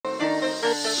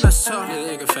Let's talk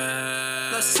bigger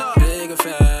facts. Let's talk bigger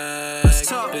facts. Let's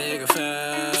talk bigger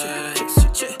facts.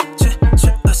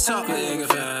 Let's talk bigger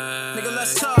facts. Nigga,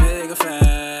 let's talk bigger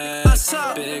facts. Let's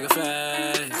talk bigger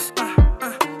facts.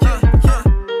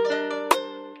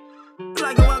 I'd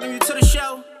like to welcome you to the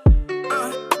show.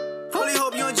 Fully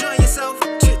hope you enjoy yourself.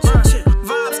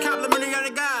 Vibes complimentary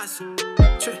other guys.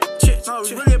 Oh,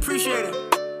 we really appreciate it.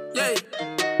 Yeah.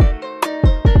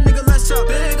 Nigga, let's talk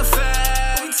bigger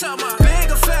facts. We talk about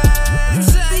bigger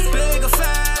facts. Bigger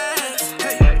facts.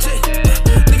 Hey,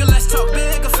 nigga, let's talk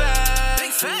bigger facts.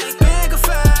 Big facts. Bigger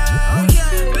facts.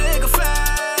 Okay. Bigger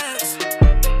facts.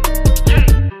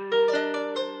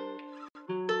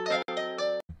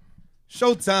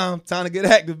 Showtime. Time to get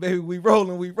active, baby. We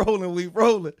rolling.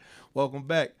 Welcome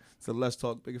back to the Let's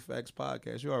Talk Bigger Facts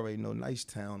podcast. You already know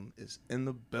Nicetown is in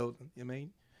the building. You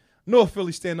mean? North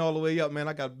Philly standing all the way up, man.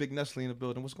 I got Big Nestle in the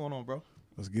building. What's going on, bro?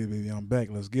 Let's get it, baby. I'm back.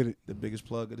 Let's get it. The biggest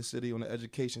plug of the city on the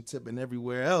education tip and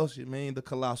everywhere else. You mean? The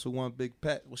Colossal One, Big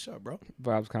Pat. What's up, bro?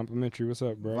 Vibes complimentary. What's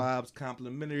up, bro? Vibes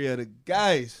complimentary of the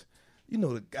guys. You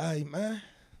know the guy, man.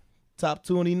 Top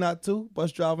 2 and he not 2.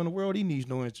 Bus driver in the world. He needs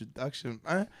no introduction,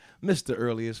 man. Mr.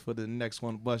 Earliest for the next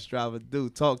one. Bus driver,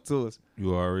 dude. Talk to us.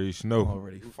 You already know.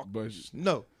 Already fucking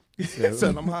know.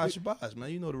 Son, I'm high Shabazz,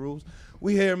 man. You know the rules.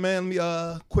 We here, man.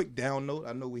 Let me quick down note.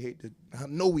 I know we hate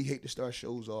to start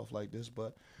shows off like this,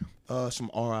 but some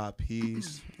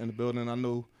RIPs in the building. I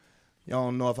know y'all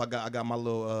don't know if I got my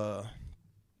little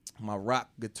my rock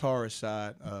guitarist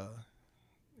side.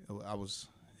 I was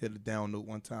hit a down note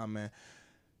one time, man.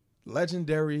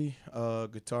 Legendary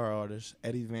guitar artist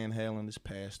Eddie Van Halen has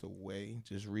passed away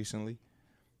just recently.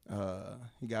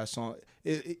 He got a song.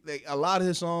 Like, a lot of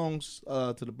his songs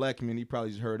to the black community, you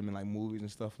probably just heard him in like movies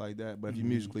and stuff like that. But if you're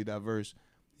musically diverse,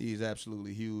 he's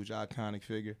absolutely huge, iconic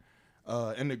figure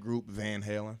in the group Van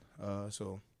Halen.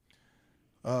 So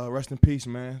rest in peace,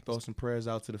 man. Thoughts and prayers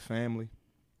out to the family.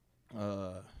 He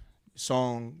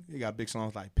got big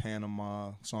songs like Panama,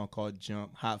 a song called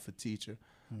Jump, Hot for Teacher,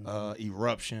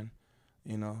 Eruption.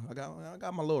 You know, I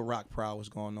got my little rock prowess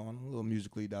going on, a little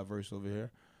musically diverse over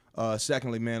here.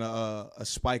 Secondly, man, a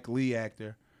Spike Lee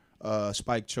actor.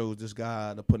 Spike chose this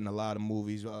guy to put in a lot of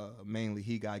movies. Mainly,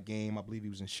 He Got Game. I believe he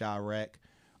was in Chirac.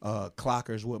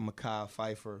 Clockers with Mekhi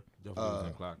Phifer.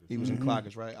 He was in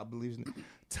Clockers, right? I believe his name.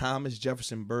 Thomas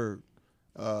Jefferson Byrd.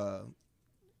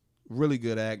 Really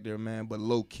good actor, man, but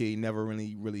low key, never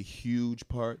really huge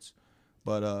parts.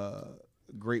 But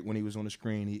great when he was on the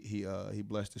screen. He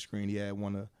blessed the screen. He had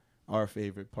one of our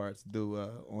favorite parts do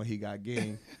on He Got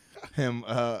Game. Him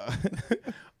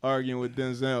arguing with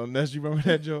Denzel. Ness, you remember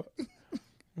that joke?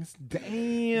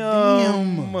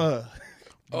 Damn.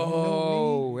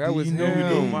 Oh, that was him.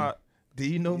 Do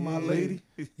you know my lady?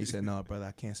 He said, no, brother,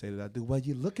 I can't say that I do. Well,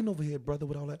 you're looking over here, brother,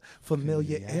 with all that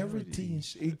familiarity and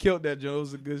shit. He killed that joke. It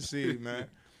was a good scene, man.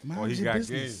 He got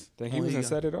game. Think he was in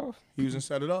Set It Off? He was in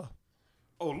Set It Off.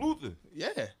 Oh, Luther. Yeah.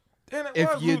 Damn, that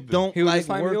If was you Luther. don't He was like just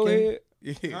like old working. head.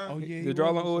 Yeah. Huh? The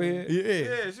drawing old head.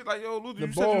 Yeah, shit like, yo, Luther, The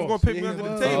you said you was going to pick me under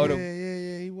the table.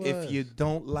 Yeah, he was. If you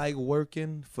don't like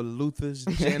working for Luther's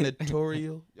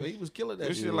janitorial, yo, he was killing that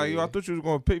This shit. shit like, yo, I thought you was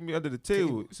going to pick me under the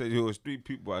table. He said, yo, it's 3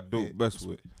 people I do best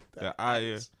with. The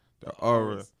Aya, the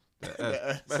Aura, the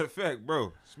S. Matter of fact,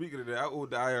 bro, speaking of that, I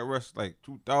owed the IRS like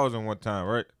 $2,000 one time,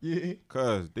 right? Yeah.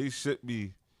 Because they sent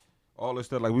me all this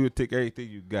stuff. Like, we would take everything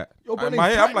you got. Yo, but In they my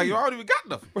head, I'm threaten like, you. yo, I don't even got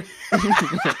nothing.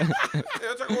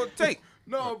 That's what I'm going to take.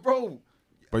 No, bro.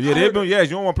 But yeah, you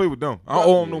don't want to play with them. I don't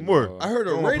owe them no more. I heard a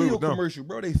Don't wanna play radio with them. commercial,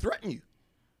 bro. They threaten you.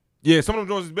 Yeah, some of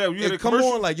them joints is bad. You hear They the come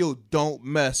commercial? on like, yo, don't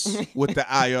mess with the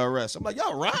IRS. I'm like,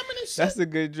 y'all rhyming and shit. That's a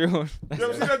good joke. You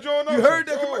ever seen that joint? You heard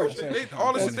that Yo, commercial?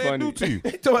 all the That's shit they do funny. to you.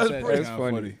 They told us That's pretty. That's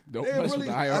funny. Don't They mess really- with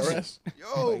the IRS.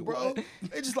 Yo, bro.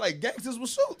 They just like gangsters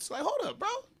with suits. Like, hold up, bro.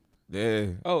 Yeah.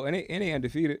 Oh, and they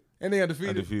undefeated. And they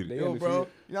undefeated. Undefeated. They Yo, bro.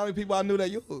 undefeated. You know how many people I knew that,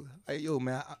 yo,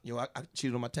 man, I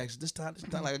cheated on my taxes this time.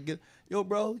 Like I get, yo,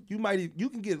 bro, you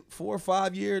can get 4 or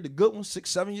 5 year, the good ones, 6,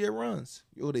 7 year runs.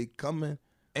 Yo, they coming.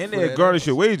 And for they'll that garnish ass.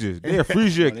 your wages. They'll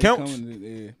freeze your They accounts.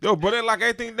 coming, Yo, bro, they lock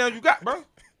everything down you got, bro.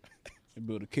 they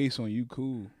build a case on you,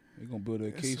 cool. They gonna build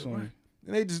a case on you.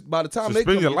 And they just, by the time they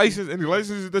Suspend come your in- license. Any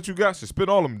licenses that you got, suspend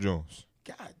all them joints.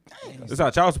 God damn. That's how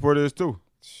child support is, too.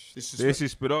 This They should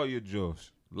spit all your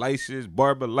joints. License,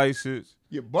 barber license,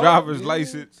 your barber, driver's yeah.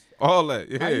 license, all that.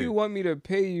 Yeah. How you want me to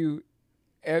pay you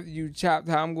after you chopped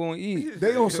how I'm going to eat?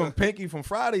 They on some Pinky from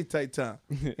Friday type time.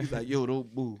 He's like, yo,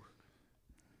 don't move.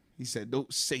 He said,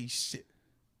 don't say shit.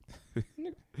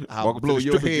 I'll Welcome to blow the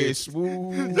your stripper head game.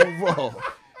 smooth raw.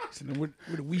 So then where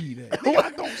the weed at? Nigga,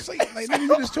 I don't say it. Like, nigga,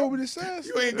 you just told me this size.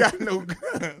 You ain't got no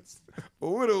guns. But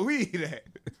where the weed at?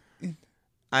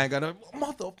 I ain't got a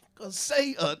motherfucker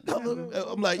say another.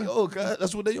 I'm like, oh God,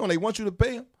 that's what they on. They want you to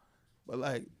pay them, but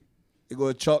like they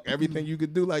gonna chalk everything you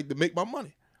could do like to make my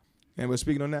money. And but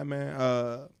speaking on that, man,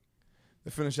 to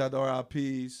finish out the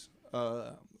RIPs,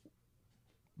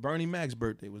 Bernie Mac's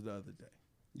birthday was the other day.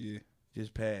 Yeah.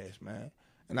 Just passed, man.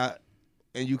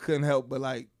 And you couldn't help but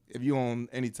like if you on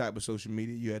any type of social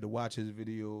media, you had to watch his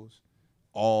videos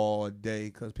all day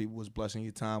because people was blessing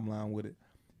your timeline with it,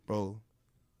 bro.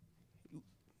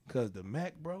 Cause the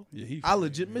Mac, bro. Yeah, I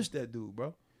legit missed that dude,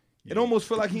 bro. It almost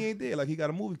feel like he ain't dead. Like he got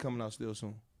a movie coming out still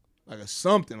soon. Like a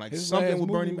something. Like His something last with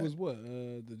Bernie movie Mac. was what?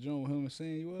 The joint with him and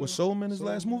Samuel. Was Soul Man his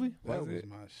last movie? That Was was it?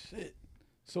 my shit.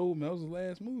 Soul Man was his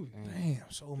last movie. Damn,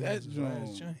 Soul Man That his last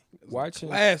joint. joint. Watching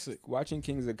Classic. watching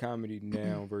Kings of Comedy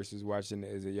now versus watching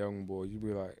it as a young boy, you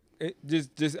be like,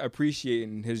 just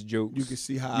appreciating his jokes. You can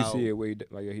see you how see it way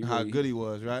like he how really good he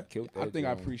was, right? killed that. I think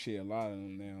I joint. appreciate a lot of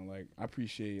them now. Like I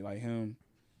appreciate like him,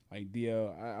 like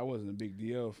DL. I wasn't a big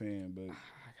DL fan, but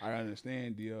I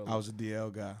understand DL. I was a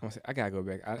DL guy. I gotta go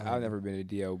back. I've never been a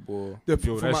DL bull. Yo,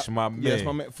 For that's my man. Yes,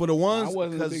 my man. For the I ones,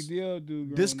 wasn't a big because DL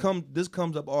dude. this growing up. this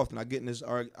comes up often. I get in this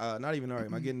not even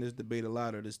argument. I get in this debate a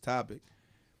lot or this topic.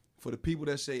 For the people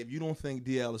that say if you don't think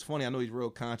DL is funny, I know he's real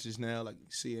conscious now, like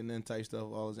CNN type stuff,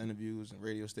 all his interviews and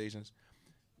radio stations.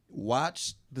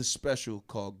 Watch the special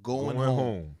called Going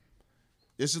Home.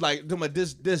 This is like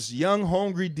this young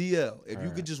hungry DL. If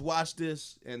you could just watch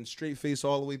this and straight face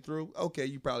all the way through, okay,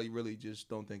 you probably really just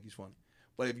don't think he's funny.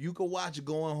 But if you could watch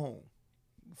Going Home,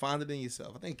 find it in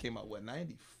yourself. I think it came out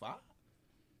 95.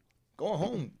 Going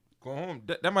Home. Go home.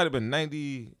 That might have been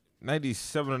 90,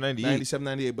 97 or 98. 97,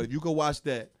 98. But if you could watch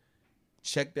that,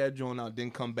 check that joint out, then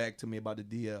come back to me about the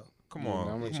DL. Come Yeah, on,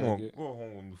 I'm gonna come check on. it. Go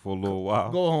home with me for a little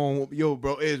while. Go home, yo,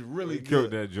 bro. It's really He killed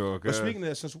good. that joke. But speaking of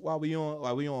that, since while we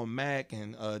on Mac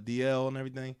and DL and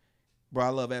everything, bro, I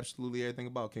love absolutely everything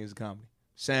about Kings of Comedy.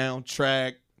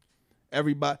 Soundtrack,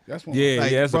 everybody. That's one. Yeah,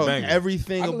 Like, that's bro, a banger.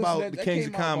 everything I can listen to about that- the that Kings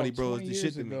came of out Comedy, about bro, 20 is the years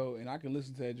shit to me. ago, and I can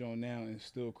listen to that joint now and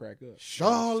still crack up.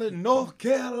 Charlotte, North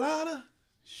Carolina,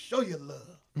 show your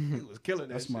love. He was killing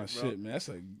that That's my bro. shit, man.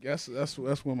 That's one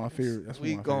of my favorite. That's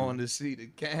We one of my going to see the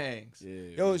gangs.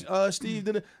 Yeah, Yo, Steve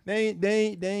did they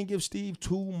ain't give Steve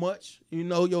too much. You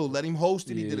know, yo, let him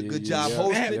host it. He Yeah, did a yeah, good yeah, job yeah.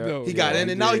 hosting Yeah, it. though. He got Yeah, in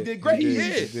he and now he did. did great. He He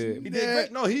did. is. He did. He did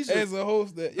great. No, he's as a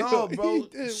host that no, he bro.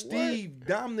 did what? Steve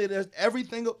dominated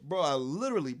everything, bro. I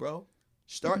literally, bro,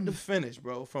 start to finish,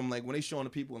 bro. From like when they showing the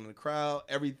people in the crowd,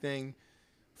 everything.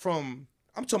 From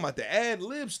I'm talking about the ad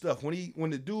lib stuff. When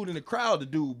the dude in the crowd, the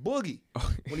dude Boogie,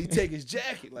 when he take his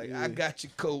jacket, like I got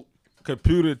your coat.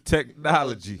 Computer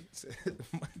technology.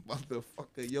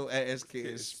 Motherfucker, your ass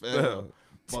can't spell.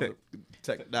 Mother-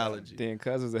 technology. Dan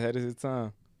Cuz was ahead of his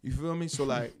time. You feel me? So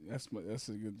like, That's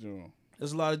a good joint.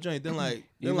 there's a lot of joints. Then like,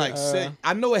 Even, said,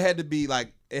 I know it had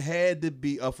to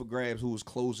be up for grabs who was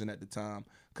closing at the time,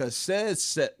 cause said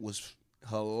set was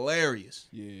hilarious.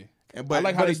 Yeah. And I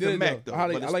like how they it's the did it Mac, though. though. I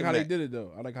But like it's how the they Mac. did it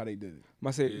though. I like how they did it.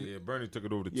 I say, Yeah, Bernie took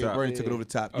it over the Yeah, top. Bernie took it over the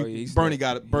top. Oh, yeah, he's Bernie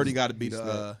snapped. got to be He's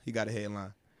the he got a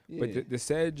headline. but Yeah. the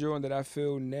sad joint that I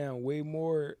feel now way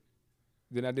more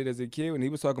than I did as a kid when he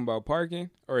was talking about parking,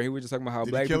 or he was just talking about how Did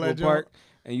he black kill people that park,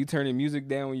 and you turning music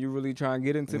down when you really try and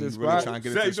get into When the you really spot. trying to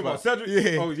get Cedric, into you the talking spot. about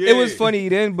Cedric? Yeah. Oh, yeah. It was funny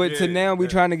then, but to Yeah, now we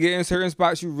yeah. trying to get in certain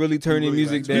spots, you really turning really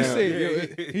music like- He down.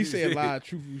 said, Yeah. he said a lot of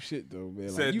truthful shit though, man.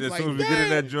 Like, Said you that as like, soon as we get in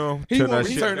that "Damn." drum, He turn won't- that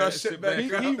he shit turned back- that shit back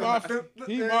He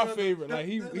up. my favorite. Like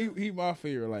he my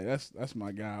favorite. Like that's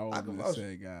my guy. I always I can been vouch-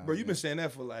 said guy. Bro, you've been man. saying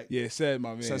that for like Yeah, said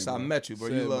my man. since I bro. met you, bro.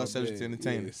 You Said love my Cedric man.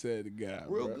 Entertainment. Yeah, said the guy.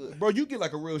 real bro. good, bro. You get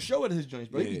like a real show at his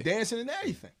joints, bro. You Yeah. be dancing and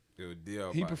everything. Yo,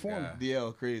 DL, He my performed. guy.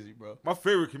 DL crazy, bro. My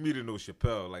favorite comedian was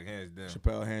Chappelle, like hands down.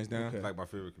 Chappelle hands down. Okay. Like my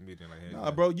favorite comedian, like hands Nah,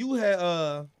 down. bro, you had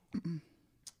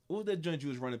what was that joint you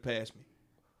was running past me?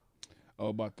 Oh,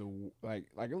 about the like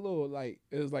a little like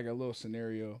it was like a little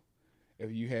scenario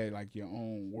if you had like your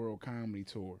own world comedy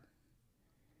tour,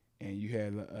 and you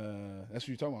had that's what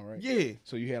you're talking about, right? Yeah.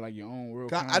 So you had like your own world.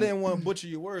 'Cause Comedy. I didn't want to butcher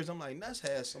your words. I'm like, Nuts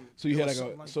has some. So you had like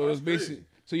something a that. so it was That's basically crazy.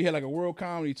 so you had like a world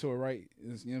comedy tour, right?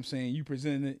 It's, you know what I'm saying? You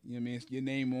presented it, you know what I mean? It's your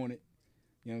name on it.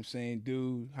 You know what I'm saying?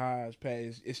 Dude, Haas,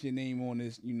 Pat, it's your name on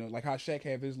this, you know, like how Shaq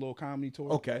have his little comedy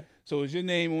tour. Okay. So it's your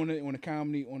name on it on the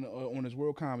comedy on his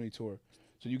world comedy tour.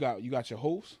 So you got your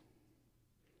host,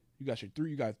 you got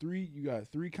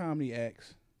three comedy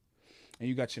acts, and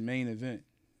you got your main event.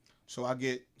 So I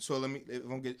get. So let me. If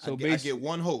I'm get. So I basi- get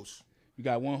one host. You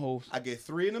got one host, I get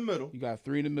 3 in the middle, you got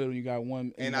 3 in the middle, you got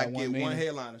one, and you I got get main one event.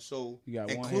 headliner. So You got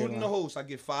one including the headliner. host, I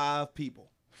get 5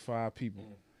 people. 5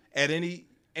 people. At any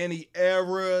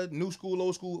era, new school,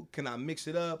 old school, can I mix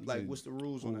it up? Like, Yeah. what's the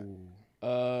rules on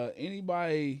that?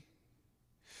 Anybody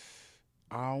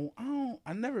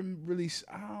I never really.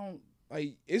 I don't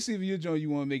like. It's either your joint you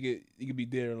want to make it. It could be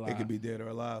dead or alive. It could be dead or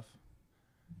alive.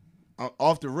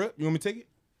 Off the rip, you want me to take it?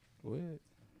 Go ahead.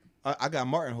 I got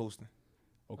Martin hosting.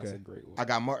 Okay. That's a great one. I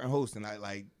got Martin hosting. I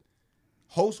like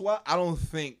host. What I don't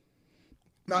think.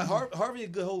 Now Harvey a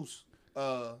good host.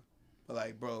 But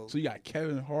like, bro, So you got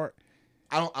Kevin Hart.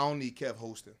 I don't need Kev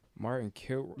hosting. Martin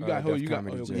killed. You got who? You got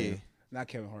Comedy okay. Jam. Not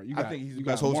Kevin Hart. I think he's the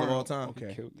best host of all time.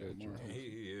 Okay. Killed that Martin joint.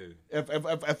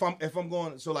 Hosting. Yeah. If I'm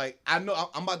going, so like I know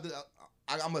I'm about to.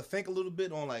 I'm gonna think a little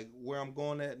bit on like where I'm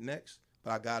going at next.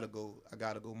 But I gotta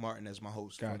go Martin as my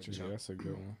host. from the Gotcha. Yeah, jump. that's a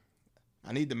good one.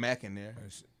 I need the Mac in there.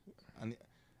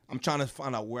 I'm trying to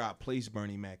find out where I place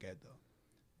Bernie Mac at though.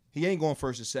 He ain't going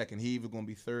first or second. He either gonna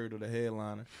be third or the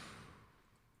headliner.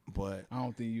 But I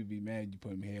don't think you'd be mad you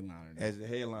put him headliner. as the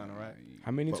headliner, right?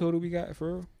 How many But- total we got for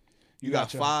real? You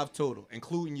got your- 5 total,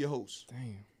 including your host.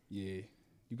 Damn. Yeah.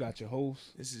 You got your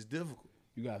host. This is difficult.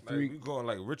 You got Like, three. we going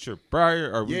like Richard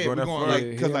Pryor, or we Yeah, going we're that going far? like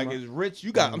because like Yeah, it's Rich.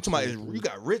 You got. I'm I'm talking about. too. You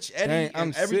got Rich, Eddie, Dang, I'm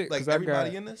and every sick, like 'cause I everybody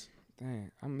got- in this.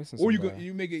 Dang, I'm missing Or somebody.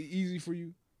 you make it easy for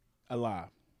you. Alive.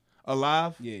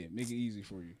 Alive. Yeah. Make it easy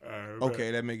for you.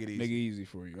 Okay, that make it easy. Make it easy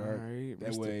for you. All right. Alright, That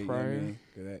Mr. way. You know what I Pryor. mean?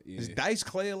 'Cause that, yeah. Is Dice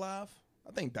Clay alive?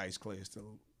 I think Dice Clay is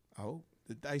still. I hope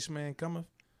the Dice Man cometh.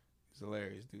 He's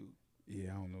hilarious, dude.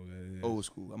 Yeah, I don't know what that is. Old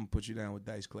school. I'm gonna put you down with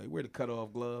Dice Clay. Wear the cut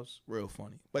off gloves. Real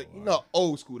funny. But you know,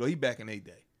 old school though. He back in a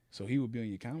day. So he would be on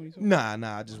your comedy tour? Nah.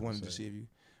 I just wanted to see if you.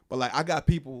 But like, I got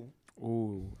people.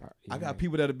 Ooh, I got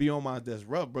people that'll be on my desk.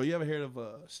 Rough, bro. You ever heard of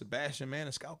Sebastian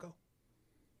Maniscalco?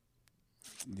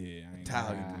 Yeah, I ain't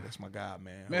Italian nah. dude. That's my guy,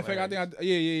 man. Matter of fact, I Hilarious.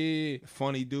 think yeah.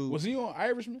 funny dude. Was he on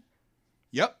Irishman?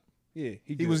 Yep. Yeah,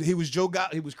 He was Joe Gallo.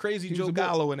 He was crazy He was Joe a bit-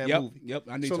 Gallo in that yep, movie. Yep,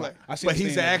 I need So to. like, I see but what he's you're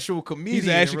an saying. actual comedian. He's an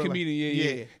actual in real life.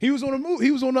 comedian. Yeah. He was on a movie.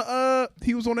 He was on the.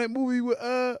 He was on that movie with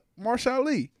Marshall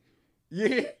Lee.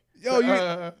 Yeah. Yo, you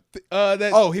that.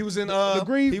 Oh, he was in the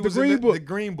Green- He the was Green in Book. The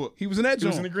Green Book. He was in that He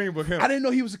was joint. in the Green Book. Him. I didn't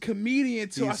know he was a comedian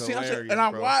until I He's seen. I said, hilarious, and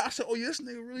I bro. watched. I said, "Oh, yeah, this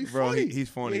nigga really Bro, funny." he's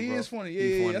funny, Yeah, he bro. is funny. He's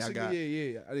Yeah, funny. That's I a got- good.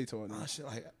 Yeah. I did talk Oh, about shit,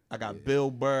 like I got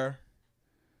Bill Burr.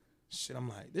 Shit, I'm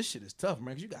like, this shit is tough,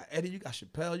 man. Cause you got Eddie, you got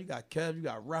Chappelle, you got Kev, you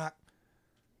got Rock.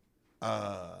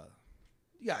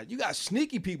 You got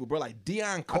sneaky people, bro. Like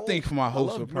Deion Cole. I think for my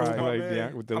host would I probably. like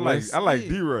man. the with the I like list. I like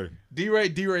Yeah. D-Ray.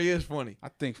 D-Ray is funny. I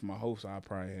think for my host, I'd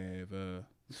probably have.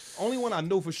 Only one I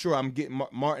know for sure. I'm getting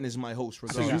Martin is my host. So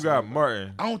regardless. you got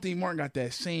Martin. I don't think Martin got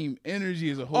that same energy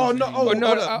as a host. Oh no! anymore. Oh no,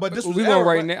 hold up. But this was we going era,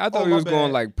 right now. I thought oh, we my was going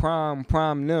bad. like prime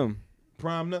them.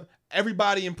 Prime. No,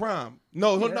 everybody in prime.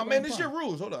 No, no, everybody man. in This prime. your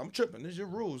rules. Hold up, I'm tripping. This your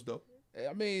rules though.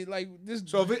 I mean, like this.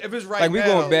 So if it's right Like we now,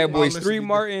 going Bad my Boys list 3 would be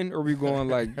Martin, or we going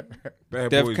like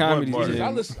Bad Def Boys Comedy 1 Martin.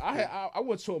 Jam. I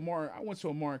went to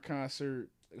a Martin concert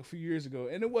a few years ago,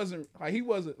 and it wasn't like he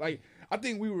wasn't like. I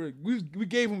think we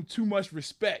gave him too much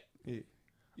respect. Yeah.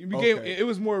 We Okay. gave it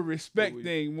was more a respect It was-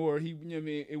 thing. More he, you know what I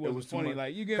mean, it wasn't was too funny. much.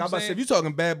 Like you I get was what about I'm to say, saying. if you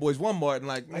talking Bad Boys 1 Martin,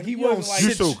 like Like, he you don't wasn't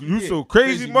like- sit- You Yeah. so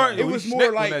crazy, Crazy Martin. it Yo, was he more snapped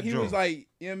on like that he joint. was like,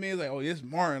 you know what I mean? It's like, oh, this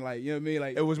Martin, like, you know what I mean?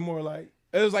 Like It was more like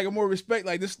it was like a more respect,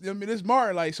 like this. I mean, this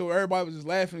Martin, like, so everybody was just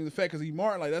laughing at the fact because he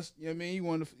Martin, like that's, you know what I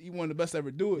mean. He won the best to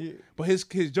ever do it. Yeah. But his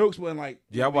jokes wasn't like.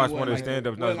 Yeah, I you know, watched he one of wasn't his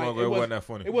stand-ups not as long ago. It wasn't that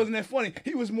funny. It wasn't that funny.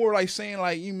 He was more like saying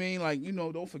like, you mean like, you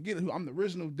know, don't forget who I'm the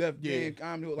original Def Jam.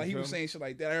 Like he was saying shit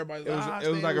like that. Everybody it was. like, It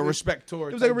was like a respect tour.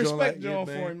 It was like a type joint, respect yeah, joint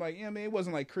man. for him. Like, you know what I mean? It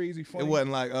wasn't like crazy funny. It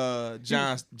wasn't like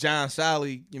John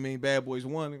Sally. You mean Bad Boys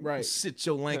 1? Right. Sit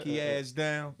your lanky ass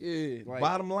down. Yeah. Like,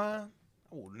 Bottom line,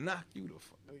 I will knock you the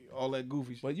fuck. All that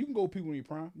goofy shit. but you can go with people in your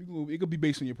prime. You can go. It could be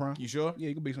based on your prime. You sure? Yeah,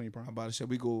 it could be based on your prime. I'm about to say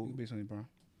we It go. could be based on your prime.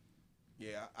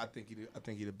 Yeah, I think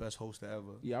he the best host to ever.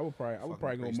 Yeah, I would probably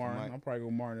Fucking go based on Martin. Mike. I'll probably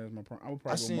go Martin as my prime. I would I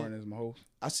probably go seen- Martin as my host.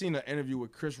 I seen an interview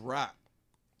with Chris Rock.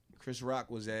 Chris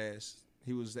Rock was asked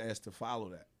to follow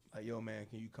that. Like, yo, man,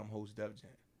 can you come host Def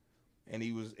Jam? And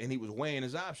he was weighing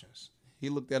his options. He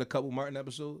looked at a couple Martin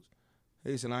episodes.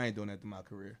 He said, I ain't doing that to my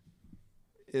career.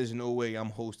 There's no way I'm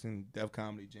hosting Def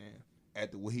Comedy Jam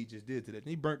after what he just did to that. And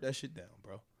he burnt that shit down,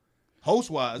 bro. Host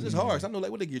wise, it's hard. 'Cause I know like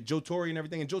what they get Joe Torre and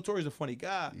everything, and Joe Torre's a funny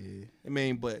guy. Yeah. I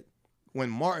mean, but when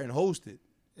Martin hosted,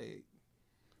 hey,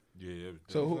 Yeah, it was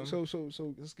So different.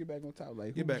 so let's get back on top.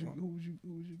 Like Get back on. who would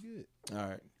you get? all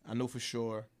right, I know for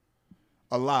sure.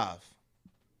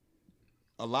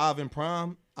 Alive in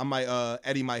prime. I might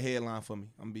Eddie might headline for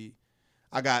me.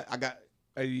 I got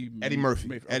Eddie Murphy.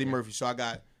 Okay. Eddie Murphy. So I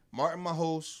got Martin, my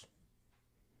host.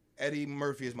 Eddie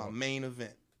Murphy is my main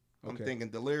event. I'm Okay. thinking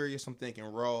Delirious. I'm thinking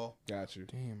Raw. Got you.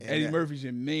 Damn. And Eddie that- Murphy's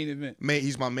your main event.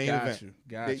 He's my main Got event. you.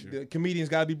 Got They- you. The comedians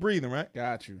got to be breathing, right?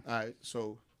 Got you. All right.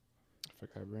 So I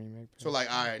forgot Bernie Mac.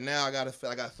 like, all right. Now I got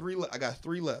three. I got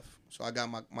three left. So I got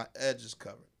my edges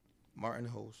covered. Martin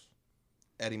host,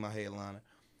 Eddie my headliner.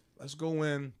 Let's go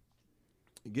in.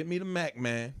 Get me the Mac,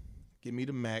 man. Get me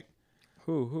the Mac.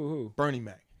 Who? Bernie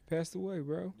Mac. Passed away,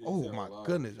 bro. Oh my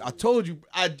goodness! I told you,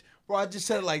 I just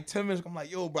said it like 10 minutes. I'm like,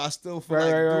 yo, bro, I still feel like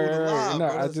doing it live. No,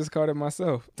 bro. I just called it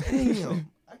myself. Damn,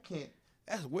 I can't.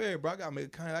 That's weird, bro. I gotta make a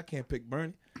comment. I can't pick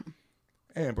Bernie.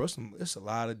 And bro, it's a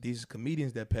lot of decent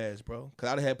comedians that passed, bro. Cause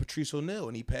I'd have had Patrice O'Neal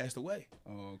and he passed away.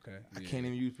 Oh, okay. I can't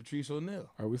even use Patrice O'Neal.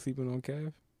 Are we sleeping on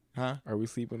Kev? Huh? Are we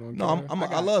sleeping on No,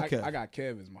 Kev? I love Kev. I got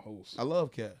Kev as my host. I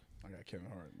love Kev. I got Kevin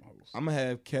Hart as my host. I'm gonna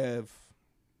have Kev.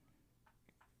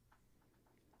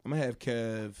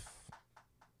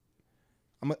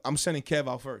 I'm sending Kev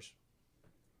out first.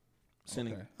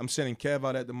 Okay. I'm sending Kev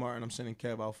out at the Martin. I'm sending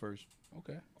Kev out first.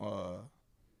 Okay.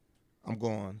 I'm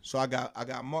going. So I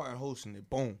got Martin hosting it.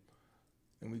 Boom.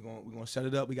 And we're gonna set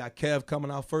it up. We got Kev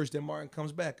coming out first, then Martin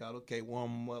comes back out. Okay,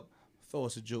 warm him up. Throw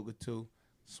us a joke or two.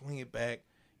 Swing it back.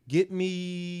 Get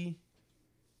me.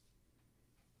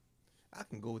 I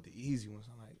can go with the easy ones.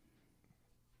 I'm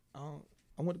like,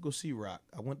 I went to go see Rock.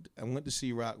 I went to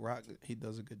see Rock. Rock, he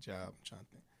does a good job. I'm trying to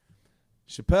think.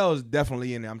 Chappelle is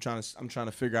definitely in there. I'm trying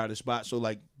to figure out a spot. So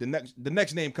like the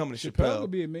next name coming to Chappelle. Chappelle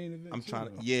could be a main event. I'm too, trying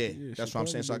to. though. Yeah, that's what I'm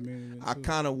saying. So Chappelle could be a main event I too.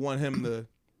 kind of want him to.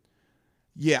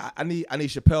 Yeah, I need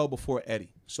Chappelle before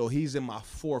Eddie. So he's in my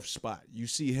fourth spot. You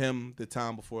see him the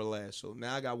time before last. So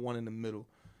now I got one in the middle.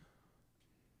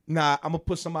 Nah, I'm gonna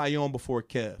put somebody on before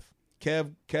Kev.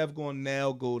 Kev gonna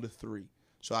now go to 3.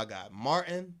 So I got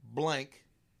Martin, Blank,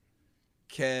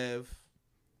 Kev,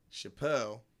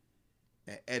 Chappelle,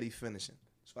 and Eddie finishing.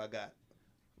 So I got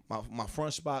my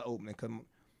front spot opening.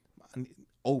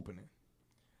 Opening.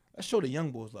 Let's show the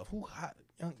young boys love. Who hot?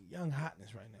 Young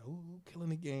hotness right now. Who killing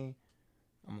the game?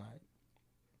 I'm like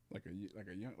like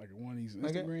one of these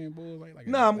Like a- Instagram boys, like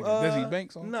Nah, I'm like a Desi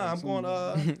Banks on. Nah, like I'm some-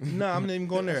 going nah, I'm not even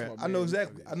going That's there. my I know man.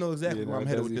 exactly Yeah, where I'm nah,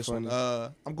 headed with Desi this one.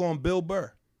 funny. I'm going Bill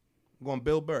Burr. I'm going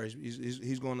Bill Burr.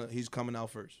 He's coming out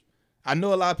first. I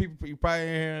know a lot of people you probably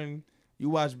hearing you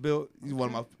watch Bill. He's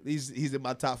one of my he's in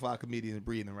my top 5 comedians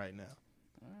breathing right now.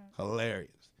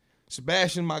 Hilarious.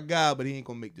 Sebastian, my guy, but he ain't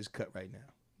gonna make this cut right now.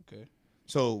 Okay.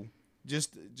 So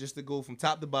just to go from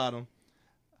top to bottom,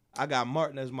 I got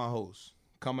Martin as my host.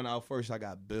 Coming out first, I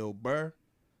got Bill Burr.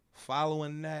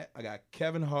 Following that, I got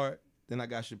Kevin Hart. Then I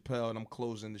got Chappelle, and I'm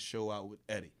closing the show out with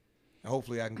Eddie. And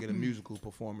hopefully I can get a musical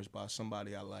performance by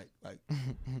somebody I like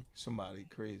somebody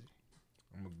crazy.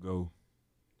 I'm gonna go.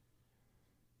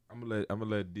 I'm gonna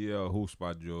let DL host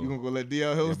my job. You gonna go let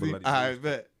DL host Yeah, me? but let I him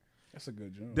bet. That's a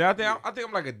good job. Yeah, I think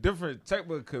I'm like a different type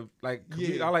of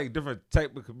Yeah. I like different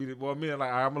type of comedian. Well, me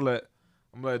like I'm gonna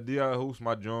let DL host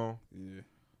my job. Yeah.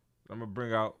 I'm gonna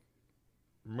bring out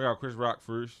Chris Rock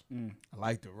first. I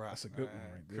like the Rock. That's a good one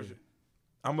right there. Chris-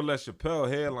 I'm gonna let Chappelle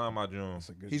headline my job. That's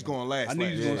a good He's job. going last. I knew you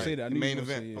last, was gonna like, say that. I the knew you main was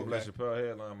gonna event. say it. I'm gonna let Chappelle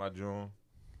headline my job.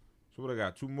 So what I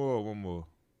got? 2 more or 1 more?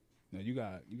 No, you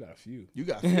got a few. You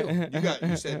got Phil.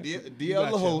 You said You DL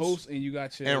got the your host and you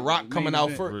got your and Rock main coming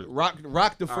out event. first. Rock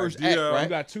the All right, first DL. act, You right?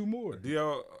 got 2 more.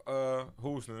 DL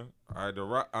hosting. All right, the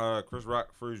Rock, Chris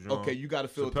Rock first job. Okay, you got to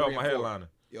fill Chappelle 3 my and 4. headliner.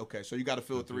 Okay, so you got to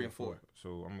fill 3 and 4.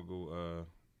 So I'm gonna go.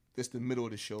 This the middle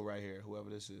of the show right here. Whoever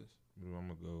this is, I'm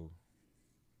gonna go.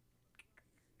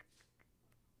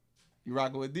 you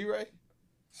rocking with D-Ray?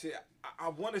 See, I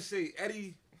want to say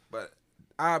Eddie, but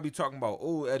I'll be talking about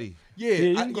old Eddie. Yeah,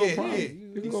 you can go prime. yeah.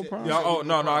 You can He go said- prime. he Yeah. said Oh we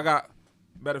no, go I prime. got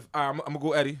better. I'm gonna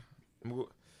go Eddie.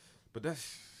 But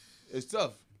that's It's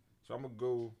tough. so. I'm gonna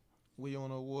go. We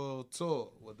on a world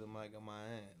tour with the mic in my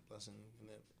hand. Listen,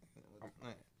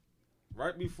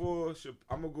 Right before,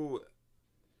 I'm gonna go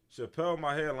Chappelle,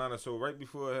 my headliner. So right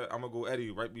before, I'm gonna go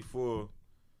Eddie. Right before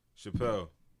Chappelle.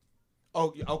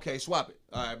 oh, yeah, okay, swap it.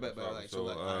 All right, bet. Swap All it. right, So,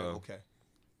 all right, okay.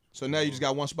 So now you just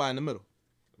got one spot in the middle.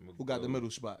 Who got the middle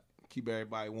spot? Keep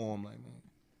everybody warm, like man.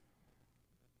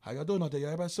 How y'all doing out there?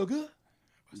 Everybody so good?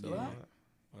 Still all right?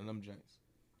 One of them joints.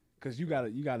 Cause you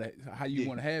gotta how you Yeah.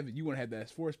 want to have it. You want to have that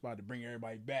sports spot to bring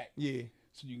everybody back, Yeah.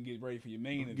 so you can get ready for your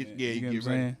main Get- event. yeah, you you get get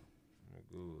what I'm ready. saying?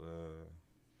 I'm gonna go.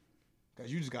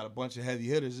 Cause you just got a bunch of heavy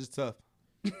hitters. It's tough.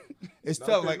 It's No,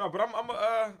 tough. okay, Like no, but I'm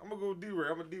gonna go D-Ray.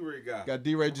 I'm a D-Ray guy. got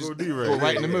D-Ray I'm just gonna go D-Ray. go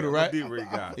right in the Yeah, middle, I'm a right? D-Ray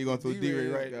guy. He gonna throw D-Ray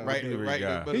right, guy. right, D-Ray right.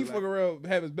 guy. in the He middle, fuck around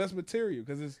have his best material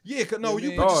because it's Yeah, cause no, Yeah,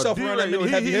 you man. put yourself around that many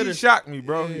heavy he hitters. shocked me,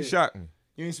 bro. Yeah. He shocked me.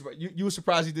 You ain't surprised. You was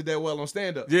surprised he did that well on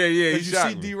stand up. Yeah, he Cause you shocked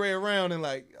see me. D-Ray around and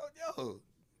like, yo,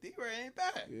 D-Ray ain't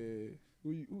bad. yeah. Who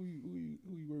you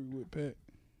working with, Pat?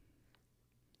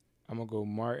 I'm gonna go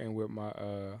Martin with my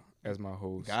as my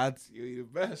host. God's you the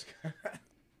best.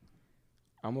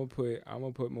 I'm gonna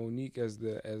put Monique as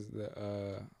the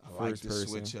I like first the person.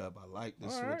 switch up. I like the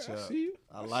All right, switch I up. see you.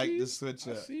 I like see the you. switch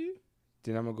I up. see you.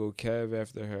 Then I'm gonna go Kev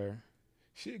after her.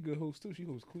 She a good host too. She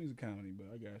hosts Queens of Comedy, but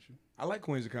I got you. I like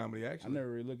Queens of Comedy I actually.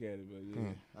 never really look at it, but yeah.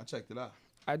 I checked it out.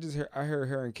 I heard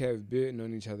her and Kev bidding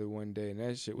on each other one day, and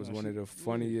that shit was No, one she- of the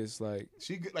funniest. Like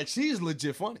She's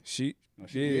legit funny. she, No,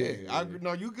 she- yeah.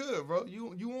 No, you good, bro.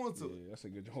 You want to? Yeah, that's a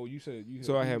good. Oh, you said you.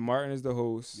 So I had Martin as the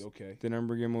host. Okay, Then I'm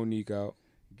bringing Monique out.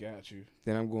 got you,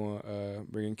 Then I'm going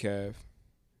bringing Kev.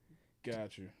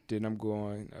 got you. Then I'm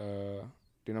going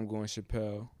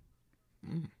Chappelle.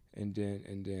 Mm. And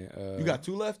then You got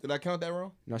 2 left? Did I count that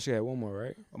wrong? No, she had one more,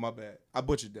 right? Oh, my bad. I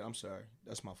butchered that. I'm sorry.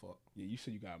 That's my fault. Yeah, you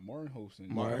said you got Martin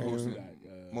hosting. Martin You hosting.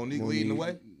 got, Monique leading the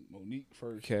way? Monique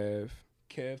first. Kev.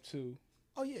 Kev 2.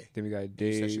 Oh, yeah. Then we got You said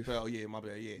Dave. Chappelle. Yeah, my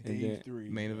bad. Yeah. And Dave then 3.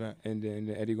 Main event. And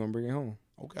then Eddie gonna bring it home.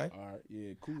 Okay. All right,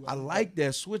 yeah, cool. I like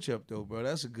that switch up, though, bro.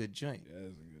 That's a good joint. Yeah,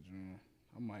 that's a good joint.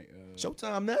 I might.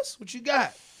 Showtime, Ness. What you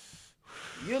got?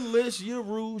 Your list, your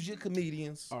rules, your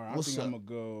comedians. All right, What's I think up? I'm gonna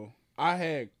go. I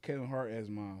had Kevin Hart as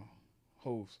my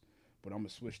host, but I'm gonna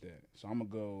switch that. So I'm gonna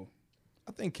go.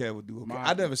 I think Kev would do okay. My-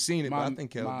 I never seen it, my- but I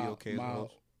think Kev would be my- okay as a my-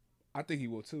 host. I think he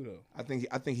will too, though. I think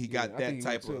he got Yeah, I that think he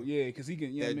type will, of too. Yeah, because he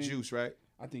can. You know that what I mean? juice, right?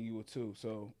 I think he will too.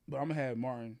 So, but I'm gonna have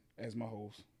Martin as my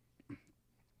host.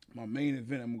 My main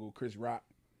event, I'm gonna go Chris Rock.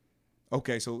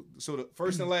 Okay, so the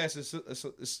first and last is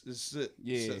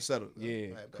Yeah, settled. Yeah,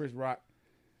 Right, bet. Chris Rock.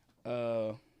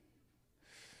 I'm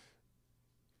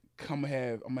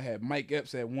gonna have Mike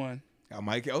Epps at 1. Got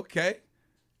Mike. Okay.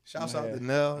 Shouts I'm out gonna to have-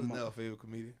 Nell. I'm Nell, favorite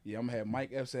comedian. Yeah, I'm gonna have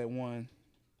Mike Epps at 1.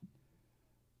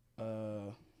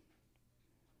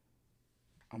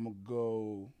 I'm gonna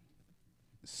go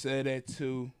Said at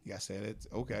 2, You got said it.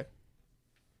 Okay.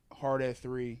 Hard at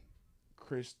 3,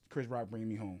 Chris Rock bring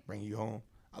me home. Bring you home.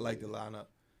 I like the lineup.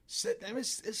 Said, damn,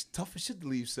 it's tough as shit to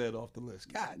leave said off the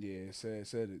list. God. Yeah, said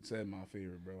my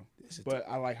favorite, bro. This is But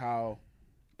I like how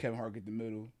Kevin Hart get the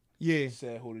middle. Yeah.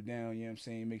 Said hold it down, you know what I'm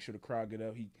saying? Make sure the crowd get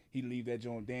up. He leave that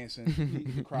joint dancing.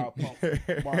 The crowd pump.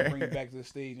 Martin bring it back to the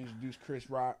stage, introduce Chris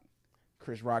Rock.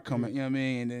 Chris Rock coming, you know what I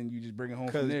mean? And then you just bring it home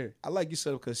from there. I like you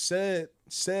said, because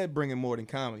said bringing more than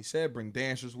comedy. Said bring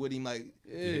dancers with him. Like,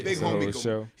 big It's a whole homie.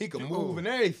 show. He could Yo. move and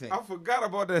everything. I forgot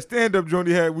about that stand-up joint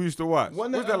he had we used to watch.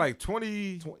 Wasn't Was that, that like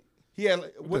 20? He had,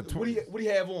 like, What the what do you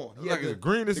have on? He Like had it's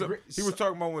green or something. He was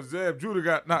talking about when Zab Judah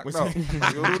got knocked out.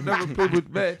 You'll never play with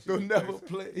match. He'll never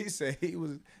play. He said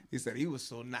he was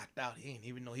so knocked out. He didn't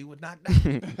even know he was knocked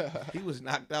out. He was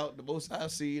knocked out. The most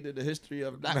I've seen in the history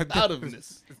of knocked out of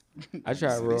this. I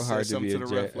tried He real said hard to something be to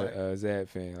the ref, like- a Zab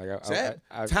fan. Like Zab,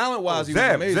 I talent wise, he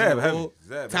Zab, was amazing. Zab, bro. heavy.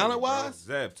 Zab heavy, Talent bro. wise,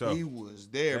 Zab tough. he was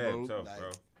there, Zab bro. tough, Like,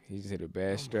 bro. he just hit a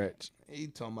bad stretch. he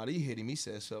talking about he hit him. He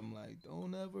said something like,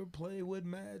 "Don't ever play with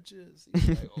matches." He's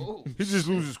like, "Oh, He just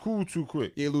loses cool too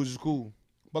quick. yeah, loses cool."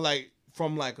 But like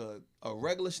from like a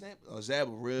regular snap, Zab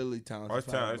was really talented. Oh, it's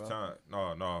time. It's bro.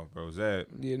 time. No, bro. Zab.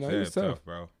 Yeah, no, Zab he was tough.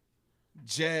 bro.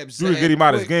 Jab, You Zab, get him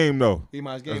out his quick. game though. Get him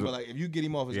out his game, That's but like if you get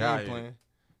him off his Yeah, game yeah. plan,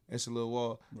 it's a little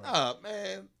wall.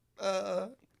 Man,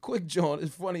 quick John,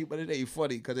 it's funny, but it ain't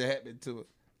funny because it happened to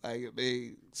like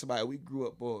somebody we grew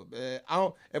up on. Man,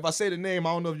 if I say the name,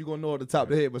 I don't know if you're gonna know at the top of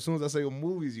the head, but as soon as I say what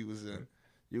movies he was in,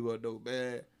 you gonna know.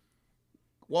 Man,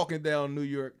 walking down New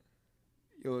York,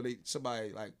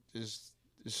 somebody like just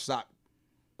socked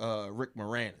Rick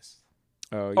Moranis.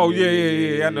 Oh,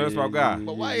 yeah. I know, that's my guy.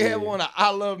 But why he have on a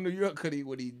I Love New York hoodie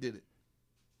when he did it?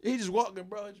 He just walking,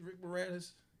 bro. It's Rick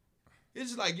Moranis.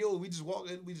 It's just like, we just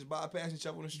walking, we just bypassing each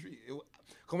other on the street.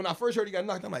 Cause when I first heard he got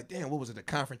knocked, I'm like, damn, what was it? The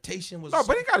confrontation was No,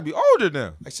 but he got to be older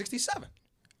now. like 67.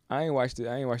 I ain't watched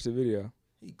the video.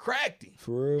 He cracked him.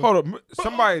 For real. Hold up.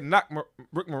 Somebody knocked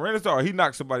Rick Moranis out or he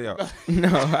knocked somebody out? No.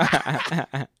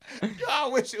 Yo, I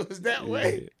wish it was that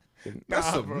way. That's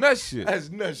Nah, some bro. nut shit. That's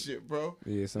nut shit, bro.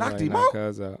 Yeah, Knocked somebody him knocked out?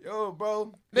 cuz out. Yo,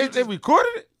 bro. They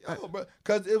recorded it? Yo, bro.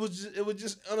 Cause it was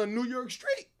just on a New York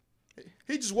street.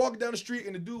 He just walking down the street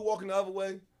and the dude walking the other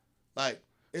way. Like,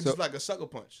 it's just like a sucker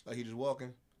punch. Like he just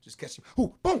walking, just catch him.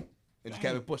 Ooh, boom. And just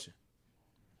kept it pushing.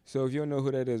 So if you don't know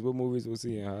who that is, what movies was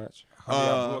he in, Hodge? Honey,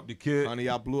 I blew up the kid. Honey,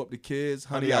 I blew up the kids.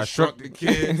 Honey, Honey, I I shrunk Shrunk the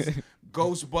kids.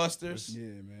 Ghostbusters.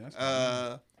 Yeah, man.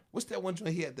 That's What's that one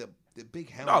joint? He had the big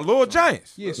No, helmet. Little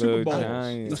Giants. yeah, Super Little Balls.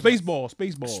 Giants. The Spaceballs.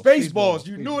 Spaceballs.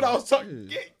 You knew what I was talking.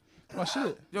 Yeah. My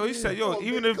shit. Yo, he said, Come on,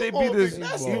 even big- if they come on, beat us, big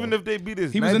nasty. even if they beat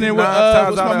us, He was in there with 99 times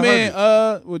what's out my of man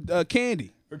 100. with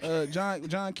Candy.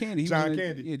 John Candy. He John was in there-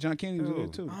 Candy. Yeah, John Candy was in there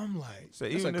Yo. too. I'm like, So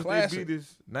That's even a if classic. they beat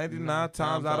us 99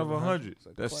 times out of 100, a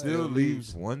that classic. still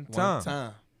leaves one time. one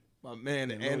time. My man,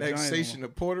 the Little annexation Giant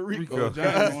of Puerto Rico. Rico.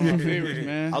 Giant, one of my favorites,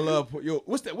 man. I love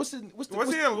what's that? What's What's the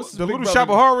little big Shop of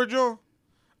brother? Horror, John?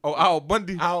 Oh, Al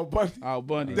Bundy. Al Bundy. Al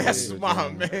Bundy. That's yeah. my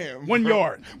man. 1 bro.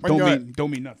 yard. 1 yard. Don't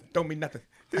mean nothing. Don't mean nothing.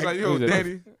 He's like, yo, Who's that?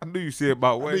 Daddy, I knew you said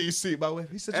about Wait, way. you see it by way.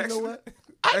 He said, you know what?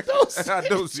 I don't see I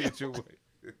don't see it your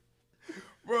way.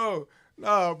 bro.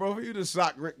 Nah, bro, for you to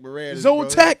sock Rick Moranis,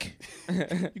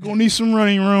 Zotec, you gonna need some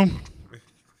running room.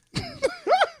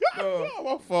 bro.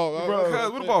 My fault, Bro.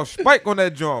 Cuz, what about Spike on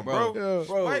that joint, bro? Yeah.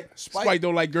 Bro, Spike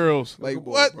don't like girls. Like Come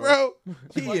on, what, bro. bro?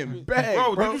 He in bag,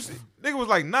 Bro, bro. did you see? Nigga was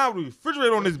like, nah, with the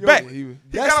refrigerator on his back. He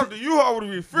That's got out the U-Haul with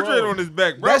a refrigerator on his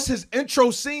back, bro. That's his intro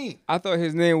scene. I thought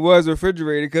his name was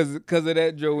Refrigerator because of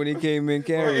that Joe when he came in Oh,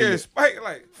 carrying yeah, it. Spike,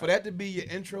 like, For that to be your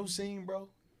intro scene, bro,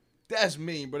 that's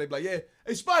mean, bro. They be like, yeah,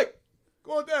 hey, Spike,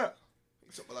 go on down.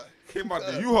 Something like, came out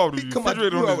the U-Haul with he the come out the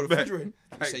refrigerator on U-Haul his with a back. refrigerator.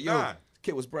 He Like, said, yo, nah.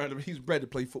 kid was bred to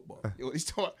play football. Yo, he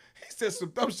said some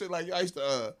dumb shit like, yo, I used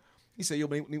to, he said, yo,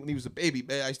 when he was a baby,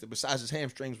 man, I used to massage his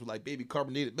hamstrings with like baby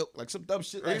carbonated milk, like some dumb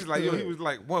shit. He's like, yo, he was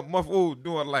like 1 month old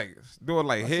doing like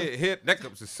head neck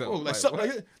ups or something. Oh, like something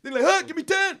like that. They like, huh, give me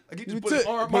 10. Like he just put his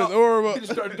arm Put up. his arm up. He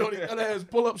just started doing the other hands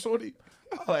pull ups on it.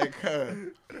 Like,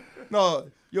 no,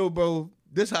 yo, bro,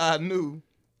 this how I knew.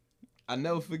 I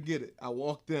never forget it. I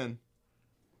walked in.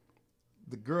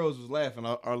 The girls was laughing,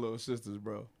 our little sisters,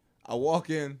 bro. I walk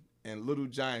in and Little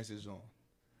Giants is on.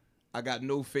 I got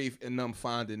no faith in them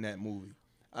finding that movie.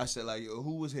 I said, like, yo,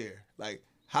 who was here? Like,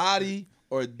 Hottie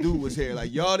or Dude was here.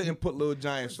 Like, y'all didn't put Little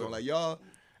Giants on. Like, y'all,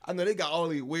 I know they got all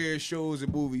these weird shows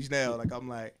and movies now. Like, I'm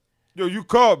like, Yo, you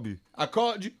called me. I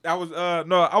called you. I was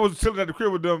I was chilling at the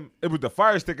crib with them. It was the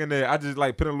Fire Stick in there. I just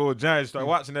like put a Little Giant, started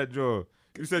watching that joint.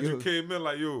 You said you Yo. came in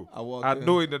like, yo, I walked I in.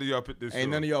 know ain't none of y'all put this Ain't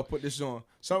on. none of y'all put this on.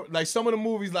 Some of the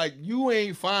movies, like, you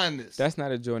ain't find this. That's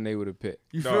not a joint they would have picked.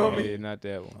 You No. feel me? Yeah, not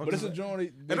that one. But it's a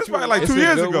joint. And it's probably like It's 2 a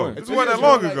years good ago. one. This wasn't that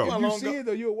long ago. If Long you see ago. it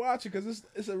though, you'll watch it because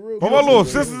it's a real. But good my little movie.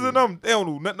 sisters and them, they don't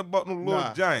know nothing about no Little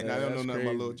Nah, Giant. Nah, they don't know That's nothing about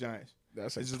crazy. Little Giants.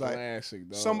 That's a It's just like classic,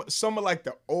 dog. Some of like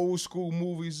the old school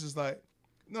movies is like,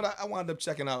 you know, I wound up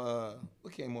checking out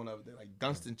what came on the other day, like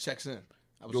Dunstan Checks In.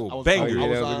 Yo, banger. Oh, yeah,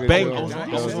 that was a good Banger. joint. I That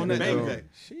was was on a that good the joint. other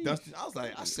day. Dunstan, I was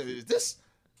like, I said, is this?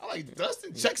 I like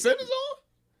Dunstan Checks In is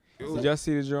on. Did y'all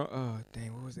see the joint? Oh,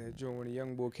 dang, what was that joint when the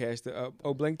young boy cashed it up?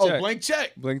 Oh, Blank Oh, Check. Blank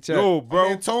Check. Blank Check. Yo, bro.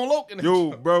 Man, Tone Loc in that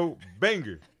Yo, joint. bro,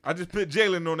 banger. I just put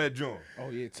Jalen on that joint. Oh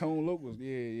yeah, Tone Loc was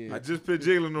yeah. I just put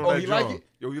Jalen on Oh, that you like joint. it?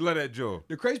 Yo, you love that joint.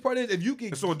 The crazy part is, if you can,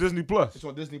 It's on Disney Plus. it's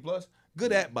on Disney Plus.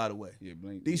 Good app, by the way. Yeah,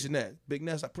 Blink. Decent app. Big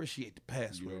Ness, I appreciate the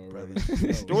password, brother.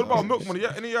 Yo, what about Milk Money?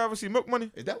 Any of y'all ever see Milk Money?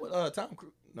 Is that what Tom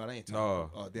Cruise? No, that ain't Tom. No.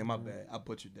 Cruise. Oh, damn, my bad. I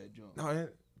butchered that joint. No,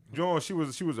 John, she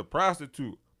was a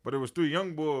prostitute, but it was 3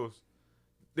 young boys.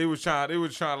 They was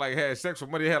trying like have sex for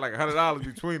money. They had like $100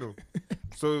 between them.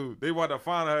 So they wanted to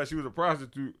find her. She was a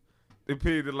prostitute. They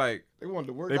paid her like They wanted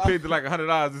to work. they out. paid her like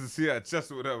 $100 just to see her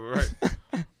chest or whatever,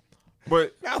 right?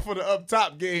 but Not for the up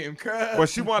top game, cuz. but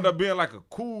she wound up being like a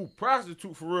cool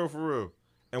prostitute for real.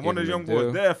 And one of the Give young him a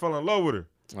boys' deal. dad fell in love with her.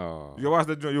 Oh. Yo, watch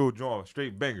that joint. Yo, John,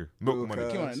 straight banger. Milk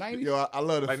Money. Came out in the 90s? Yo, I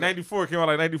love the Like 94 came out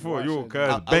like 94. Watch Yo, it.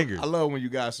 cuz banger. I love when you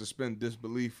guys suspend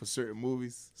disbelief for certain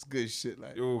movies. It's good shit.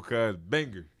 Like, Yo, cuz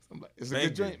banger. I'm like, it's a Banger.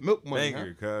 good joint. Milk Money.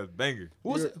 Banger, cuz banger.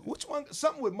 Huh? Which one?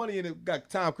 Something with money in it. Got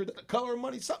Tom Cruise. The Color of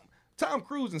Money. Something. Tom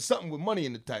Cruise and something with money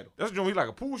in the title. That's joint. He like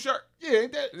a pool shirt. Yeah,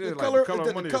 ain't that Yeah, the like color? The Color of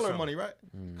is that Money the or Color of something. Money,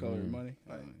 right? Color of Money.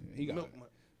 He got. Milk Money.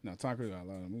 No, Tom Cruise got a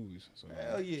lot of movies. So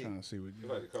Hell yeah. Trying to see what.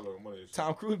 Like the Color of Money.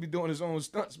 Tom Cruise be doing his own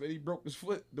stunts, man. He broke his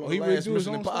foot doing he the really last do his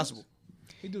Mission own Impossible.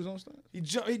 stunts? He do his own stunts.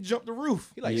 He jumped the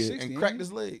roof. He like Yeah. 60 and ain't cracked he?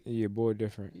 his leg. Yeah, boy,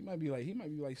 different. He might be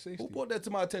like 60. Who brought that to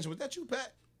my attention? Was that you,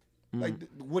 Pat? Like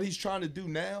what he's trying to do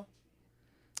now?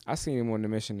 I seen him on the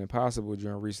Mission Impossible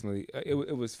joint recently.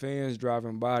 It was fans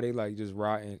driving by, they like just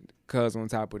riding cuz on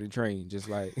top of the train, just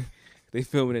like they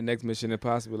filming the next Mission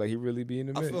Impossible. Like he really be in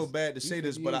the I mix. feel bad to say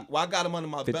this, but 58. I got him under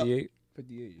my belt. 58.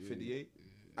 58. Yeah. 58.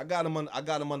 I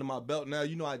got him under my belt. Now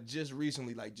you know I just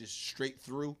recently like just straight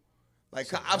through. Like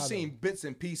I've seen bits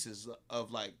and pieces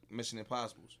of like Mission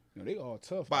Impossibles. No, they all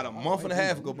tough. About a man. I month and a them.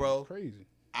 half ago, Them bro. Crazy.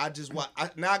 I just watch.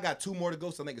 Now I got 2 more to go,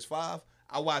 so I think it's 5.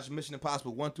 I watched Mission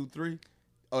Impossible 1 through 3.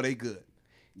 Oh, they good.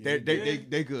 They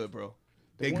good, bro.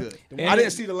 They one- good. the I one-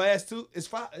 didn't see the last 2. It's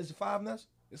 5. Is it 5 now?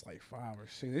 It's like 5 or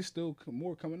 6. There's still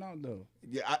more coming out though.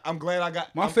 Yeah, I'm glad I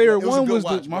got. My it favorite was a one good was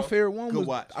watch, my bro. favorite one Good was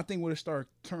watch. I think when it started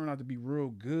turning out to be real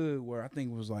good. Where I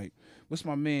think it was like what's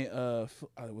my man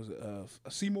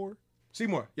Seymour?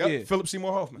 Seymour. Yep. Yeah. Philip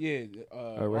Seymour Hoffman. Yeah,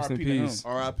 rest in RIP to him. peace.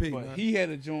 R.I.P. But man. he had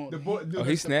a joint. The boy, Oh,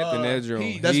 he snapped in that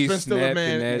joint. That's He Ben Stiller, snapped in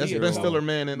man. that That's joint. Ben Stiller,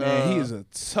 man. And Man, he is a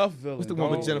tough villain. what's the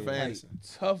one with dog. Jennifer Like,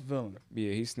 Aniston? tough villain.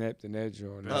 Yeah, he snapped in that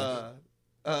joint.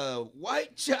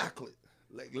 White chocolate.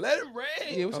 Like let it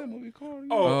rain. Yeah, what's that movie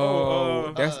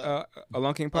called? That's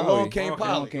Along Came Polly. Along Came Along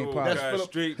Polly. Came Oh, Polly. That's God, Philip.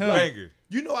 straight Him. banger.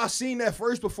 You know, I seen that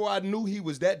first before I knew he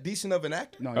was that decent of an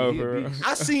actor. No, Oh, he a for real? beast.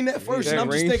 I seen that first, that and I'm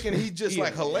just range- thinking he's just He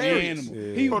like a hilarious. animal.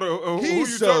 Yeah. He, Who you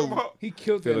He's talking so- about? he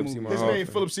killed Philip that movie. Seymour His Hoffman. name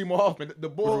Philip Seymour Hoffman. The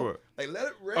boy, What? like let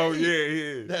it rain. Oh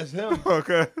yeah. That's him.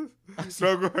 Okay.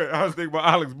 So go ahead. I was thinking about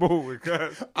Alex Baldwin,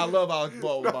 cuz. I love Alex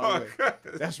Baldwin, by the way.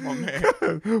 That's my man.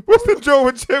 What's the joke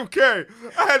with Jim Carrey?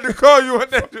 I had to call you on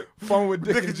that. Fun with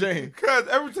Dick and Jane. Cuz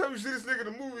every time you see this nigga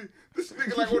in the movie, this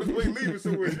nigga like on his way leaving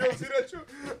somewhere. You ever see that shit?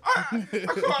 I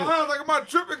call Hans like, am I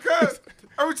tripping, cuz?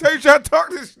 Every time you try to talk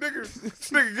to this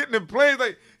nigga getting in planes,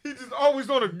 like, he just always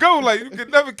on the go. Like, you can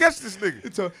never catch this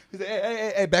nigga. So he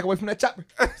said, hey, back away from that chopper.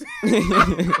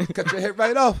 Cut your head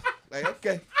right off. Like,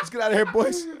 okay, let's get out of here,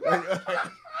 boys.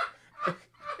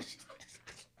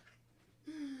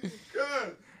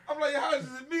 Cuz, I'm like, how is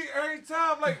it me every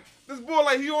time? Like, this boy,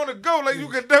 like, he on the go. Like, you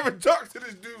can never talk to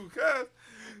this dude, cuz.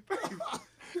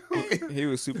 He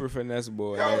was super finesse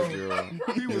boy.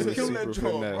 He was killing that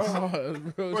super joint, finesse. Oh,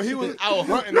 bro, Bro, he was shit. out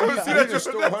hunting. Never He see that in the joint.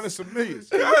 store hunting some millions.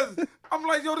 Cuz, I'm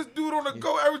like, yo, this dude on the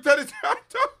go every time I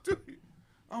talk to you.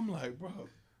 I'm like, bro.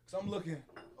 So I'm looking.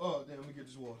 Oh, damn, let me get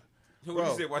this water. What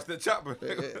Bro. you said? Watch that chopper.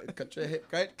 Cut your head,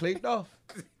 right? Cleaned off.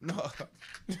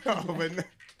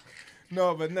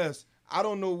 No, but Ness, I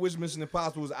don't know which Mission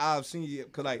Impossibles I've seen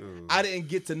yet, cause like I didn't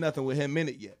get to nothing with him in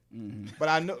it yet. But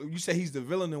I know you say he's the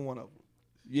villain in one of them.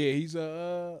 Yeah, he's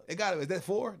a. They got is that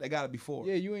 4? They got to be 4.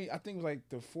 Yeah, you ain't. I think it was like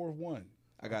the fourth one.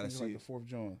 I gotta think it was see like it. the fourth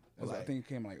John. Like- I think it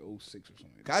came like 06 or something.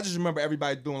 I just remember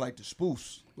everybody doing like the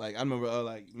spoofs. Like I remember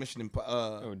like Mission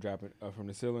Oh, drop it from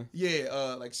the ceiling.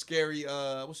 yeah, like scary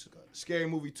what's it called? Scary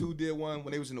Movie 2 did one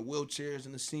when they was in the wheelchairs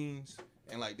in the scenes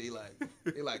and like they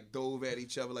dove at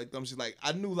each other like dumb shit. Like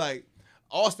I knew like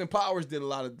Austin Powers did a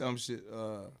lot of dumb shit.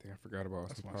 I think I forgot about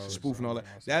Austin my Powers. Spoof and all that.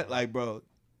 That like bro.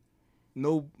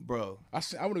 No, bro. I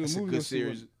would have That's a moved good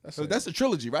series. That's a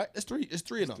trilogy, right? That's 3. It's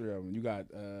 3 of them. 3 of them. You got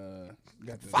the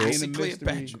Foxy Dana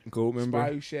Cleopatra. Mystery, Gold member.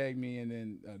 Spy Who Shagged Me, and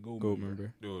then Gold Gold Member.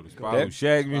 member. Dude, the spy who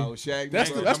shagged me. Oh, Shag. That's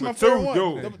bro. that's my Number favorite two, one.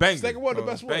 yo, The banger. second one, the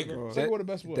best one. Banger. Second one, the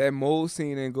best one. That mold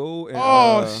scene in Gold. And,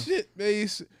 Oh shit, man!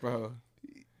 bro.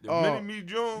 The Oh. Mini Me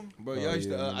Jones. Bro, Oh, y'all used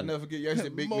to, yeah, I man. never forget, y'all used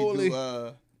to make Moly. me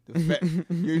do the fat,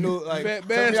 you know, like, Fat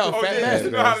tell me how bastard. fat yeah, bastard.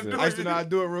 you know how to do I used to know how to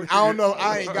do it real, I don't know,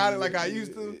 I ain't got it like I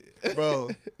used to, bro.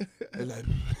 It's like,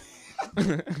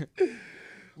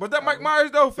 But that Mike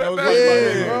Myers though, fat that was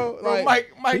bastard. yeah, bro. bro.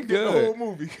 Like, Mike he did the good. whole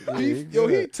movie. he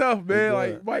he tough, man. good.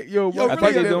 Like Mike, yo, Yo, Mike, think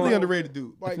they're really, doing- really underrated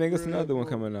dude. I think it's another one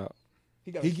coming out.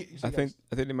 He got. He I think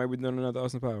they might be doing another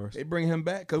Austin Powers. They bring him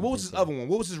back, cause what was his other one?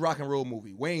 What was his rock and roll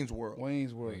movie? Wayne's World.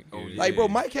 Wayne's World. Oh, yeah. Like, bro,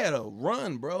 Mike had a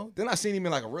run, bro. Then I seen him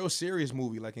in like a real serious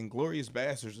movie, like Inglorious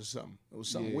Bastards or something. It was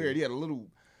something Yeah. weird. He had a little,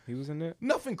 He was in there.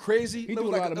 nothing crazy. He It do a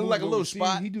was lot of like a little overseas.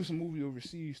 spot. He do some movies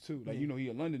overseas too. Like you know, he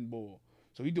a London boy,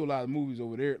 so he do a lot of movies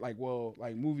over there. Like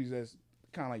movies that's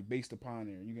kind of like based upon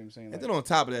there. You get what I'm saying? Like, And then on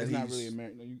top of that, it's he's not really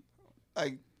American. No,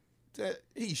 like,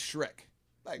 he's Shrek.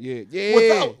 Like, yeah.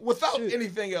 Without Shit.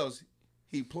 anything else,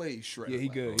 he plays Shrek. Yeah, he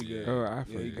Like, good. He good. Oh, I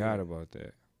Yeah, he forgot good. about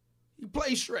that. He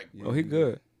plays Shrek. Yeah, Oh, he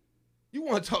good. You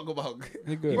want to talk about?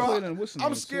 He good. He Bro, played in what's the I'm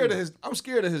name, scared too. of his. I'm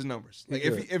scared of his numbers. He Like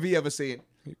good. if he ever said,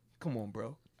 "Come on,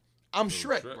 bro, I'm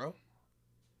Shrek, Shrek. bro."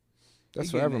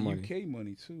 That's He getting forever that money. UK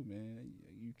money too, man.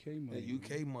 UK money.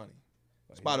 That UK money.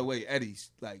 Like, By the way, Eddie's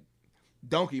like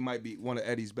Donkey might be one of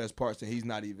Eddie's best parts, and he's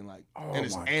not even like, Oh and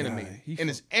it's my animated, God. He and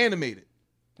it's animated.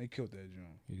 they killed that John.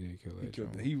 He did kill He that. killed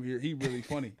John. that. He really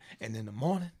funny. And in the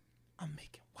morning, I'm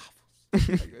making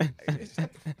waffles.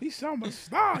 He's some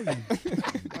stallion.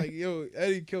 Like yo,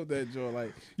 Eddie killed that John.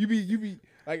 Like you be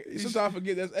like sometimes I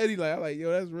forget that's Eddie. Like I'm like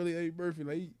yo, that's really Eddie Murphy.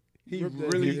 Like He ripped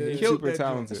that really shit. He's killed super that joint.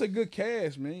 talented. That's a good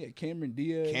cast, man. You got Cameron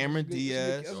Diaz. Cameron That's a good-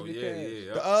 Diaz. That's a Oh good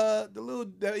yeah, cast. yeah. The little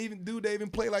that even dude they even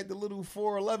play like the little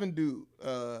 4'11" dude.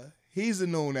 He's a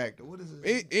known actor. What is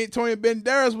it? Antonio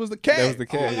Banderas was the cat. That was the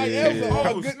cat, Oh, like, yeah, that was yeah, a- yeah.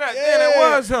 a Oh, good- snap. yeah. Yeah,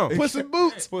 that was him. Puss in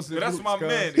Boots. Yeah, that's my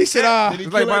man. He said, Did he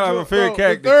It's like kill my that other joint? favorite the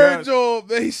character. third cuz. job,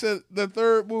 man, he said the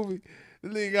third movie,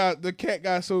 the cat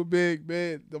got so big,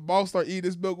 man, the boss started eating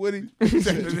his milk with him.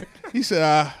 He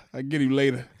said, I get him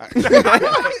later. He said,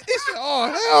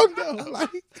 oh, hell no.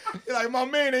 Like my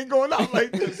man ain't going out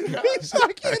like this. He said,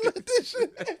 I can't let this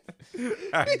shit.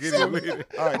 I get it later.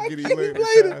 All right, get him Get him later.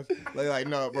 later. guys. Like,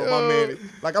 no, bro, Yo. my man.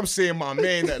 Like I'm seeing my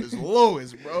man at his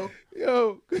lowest, bro.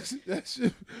 Yo, that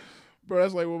shit, bro,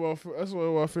 that's like one of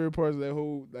my favorite parts of that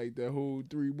whole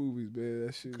 3 movies, man.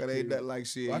 That shit. Cause they that like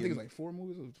shit. Well, I think it's like 4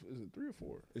 movies. Is it 3 or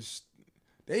 4?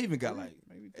 They even got like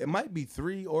Maybe it might be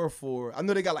 3 or 4. I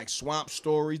know they got like Swamp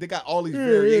Stories. They got all these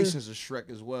variations of Shrek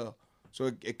as well. So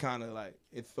it kind of like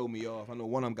it threw me off. I know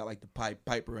one of them got like the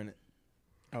Piper in it.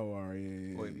 Oh, all right,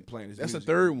 yeah. Or he be playing his That's the music.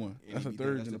 third one. And That's he the be-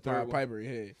 third. that's The the third one. Piper,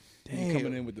 yeah. Damn.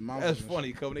 Coming in with the mouth. That's and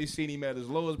funny. Coming, they seen him at his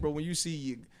lowest, bro. When you see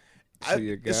you,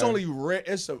 See a it's guy. only rare.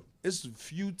 It's a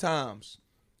few times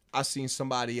I seen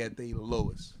somebody at their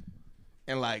lowest,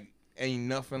 and like ain't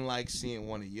nothing like seeing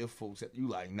one of your folks that you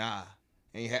like. Nah,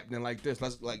 ain't happening like this.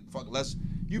 Let's like fuck. Let's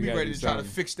you We be gotta ready do to try to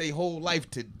something. fix their whole life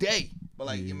today. But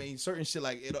like I mean, certain shit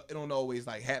like it don't always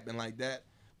like happen like that.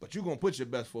 But you gonna put your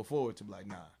best foot forward to be like,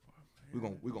 nah, we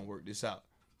gonna work this out.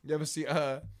 You ever see? Did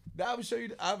I ever show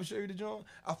you? I ever show you the joint?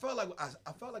 I felt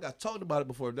like I talked about it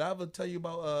before. Did I ever tell you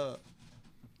about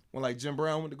when like Jim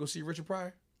Brown went to go see Richard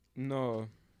Pryor? No.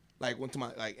 Like went to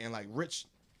my like and like Rich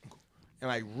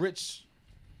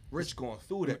going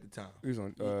through it at the time. He was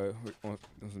on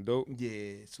some dope.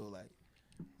 Yeah, so like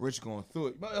Rich going through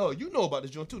it. But you know about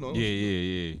this joint too, no?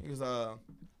 Yeah. He was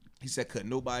he said couldn't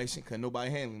nobody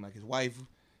handle him, like his wife,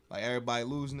 like everybody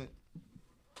losing it.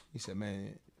 He said,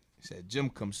 man, Jim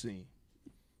come see him.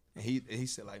 And he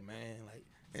said like, man, like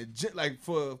and Jim, like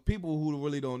for people who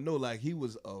really don't know, like he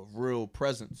was a real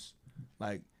presence.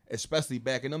 Like especially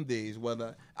back in them days,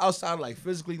 whether outside like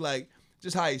physically, like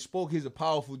just how he spoke, he's a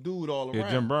powerful dude all around. Yeah,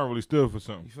 Jim Brown really stood for You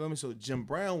something. feel me? So Jim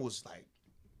Brown was like,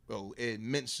 bro, it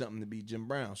meant something to be Jim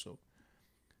Brown. So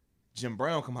Jim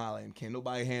Brown come holler at him. Can't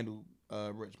nobody handle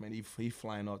Rich, man. He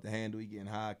flying off the handle. He getting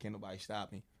high. Can't nobody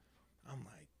stop him. I'm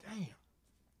like, damn.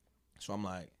 So I'm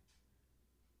like,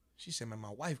 she said, man,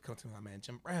 my wife come to me, like, man,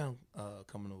 Jim Brown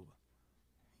coming over.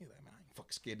 He's like, man, I ain't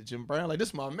fucking scared of Jim Brown. Like,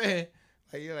 this my man.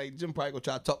 Like, yeah, like Jim probably gonna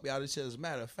try to talk me out of this shit. As a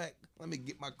matter of fact, let me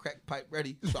get my crack pipe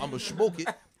ready. So I'm gonna smoke it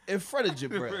in front of Jim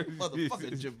Brown.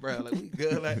 Motherfucker Jim Brown. Like, we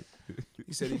good. Like,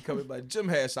 he said he coming by. Jim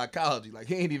had psychology. Like,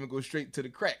 he ain't even go straight to the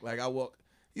crack. Like,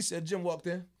 he said Jim walked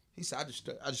in. He said, I just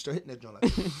started hitting that joint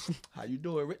like, how you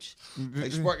doing, Rich?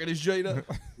 Like, sparking his joint up.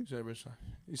 He said, Rich,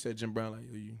 he said, Jim Brown, like,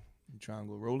 yo, you trying to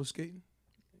go roller skating?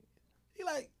 He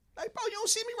like, bro, you don't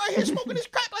see me right here smoking this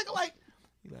crack like,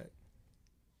 he like,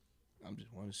 I'm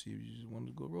just want to see if you just want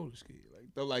to go roller skate.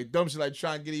 Like dumb shit, like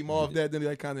trying to get him off that. Then he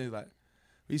like kind of like,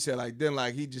 he said like, then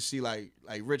like he just see like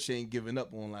Rich ain't giving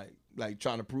up on like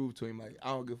trying to prove to him like, I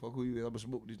don't give a fuck who you is, I'm gonna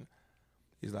smoke these.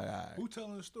 He's like, all right. Who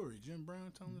telling the story? Jim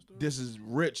Brown telling the story? This is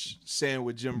Rich saying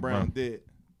what Jim Brown did.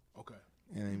 Okay.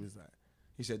 And he was like,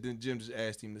 he said, then Jim just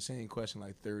asked him the same question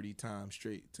like 30 times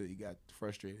straight till he got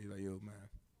frustrated. He's like, yo, man,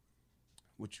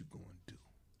 what you gonna do?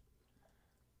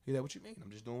 He's like, what you mean?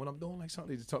 I'm just doing what I'm doing. Like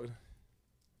something just talking.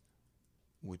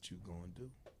 What you gonna do?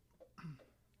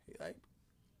 He like,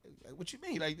 what you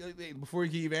mean? Like before he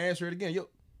can even answer it again, yo,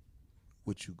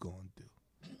 what you gonna do?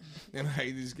 And like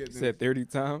he just get Said 30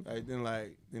 times.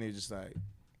 like then he just like,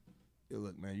 yo,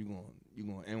 look, man, you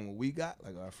gonna end what we got,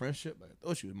 like our friendship. Like I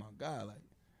thought you was my guy. Like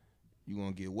you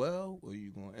gonna get well, or you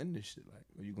gonna end this shit? Like,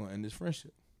 or you gonna end this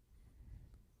friendship?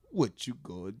 What you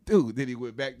gonna do? Then he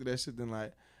went back to that shit. Then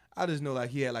like, I just know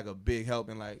like he had like a big help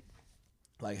and like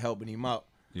helping him out.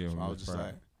 Yeah, So I was just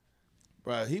like,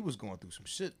 bro, he was going through some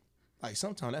shit. Like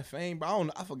sometimes that fame, bro,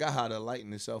 I forgot how the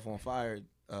lighting itself on fire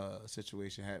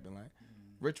situation happened. Like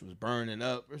Rich was burning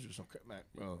up. Rich was some crap, like,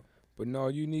 bro. But no,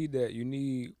 you need that. You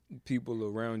need people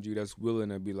around you that's willing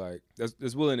to be like,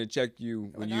 that's willing to check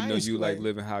you when Like, you I know ain't you like- like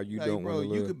living how you like, don't bro, want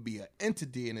to you live. could be an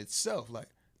entity in itself. Like,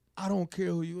 I don't care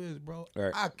who you is, bro.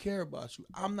 Right. I care about you.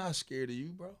 I'm not scared of you,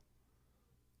 bro.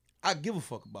 I give a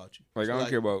fuck about you. Like So, I don't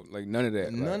care about like none of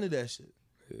that. none like, of that shit.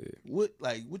 yeah.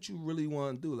 What you really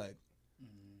want to do? Like,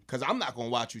 cause I'm not gonna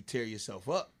watch you tear yourself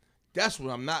up. That's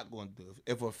what I'm not gonna do.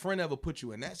 If a friend ever put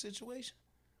you in that situation,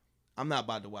 I'm not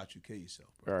about to watch you kill yourself,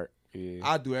 bro. Right. Yeah.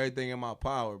 I do everything in my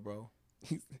power, bro.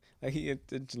 Like he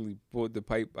intentionally pulled the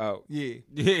pipe out. Yeah.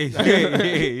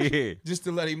 yeah. Just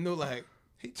to let him know, like,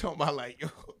 he talking about like, yo,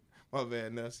 my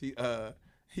man Nuss.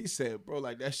 He said, bro,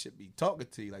 like that shit be talking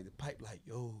to you. Like the pipe, like,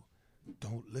 yo,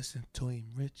 don't listen to him,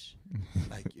 Rich.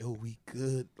 Like, yo, we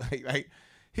good. Like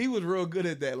he was real good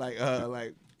at that. Like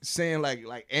saying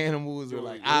like animals or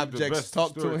like objects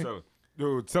talk to him.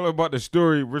 Dude, tell her about the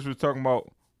story Rich was talking about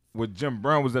when Jim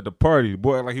Brown was at the party. The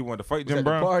boy act like he wanted to fight Was Jim at the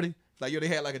Brown. party. Like, yo, they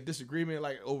had like a disagreement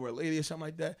like over a lady or something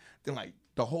like that. Then like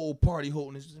the whole party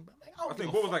holding this. Like, I don't think give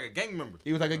a what was fuck. like a gang member.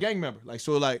 He was like a gang member. Like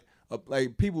so like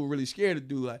people were really scared to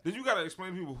do like Then you gotta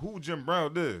explain to people who Jim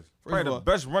Brown is. First Probably of the all-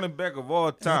 best running back of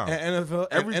all time. NFL.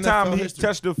 Every NFL time he history,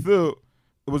 touched the field,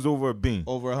 it was over a beam.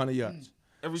 over 100 yards.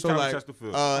 Every So time like, he touched the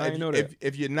field. I didn't know that.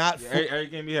 if you're not Every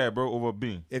game he had, bro, over a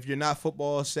beam. if you're not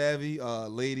football savvy,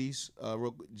 ladies,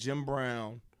 Jim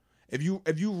Brown, if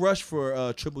you rush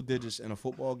for triple digits in a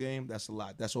football game, that's a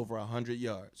lot. That's over 100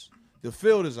 yards. The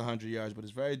field is 100 yards, but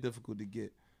it's very difficult to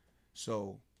get.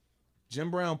 So Jim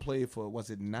Brown played for,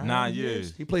 was it 9 9 years?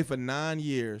 years. He played for 9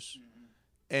 years,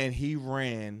 and he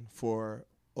ran for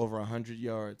over 100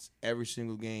 yards every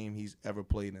single game he's ever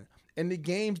played in. And the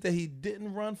games that he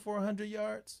didn't run for 100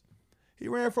 yards, he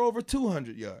ran for over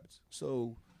 200 yards.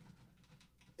 So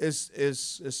it's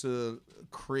a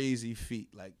crazy feat.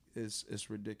 Like, it's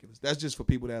ridiculous. That's just for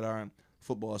people that aren't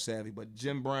football savvy. But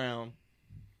Jim Brown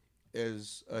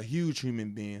is a huge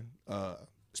human being,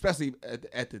 especially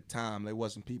at the time. There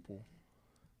wasn't people.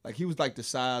 Like, he was like the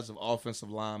size of offensive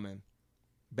linemen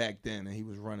back then, and he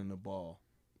was running the ball.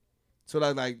 So,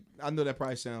 like, I know that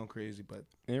probably sounds crazy, but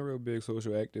And real big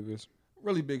social activist.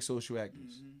 really big social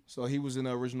activists. So he was in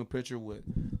the original picture with,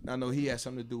 I know he had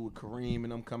something to do with Kareem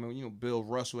and them coming, Bill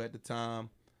Russell at the time.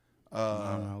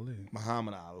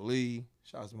 Muhammad Ali.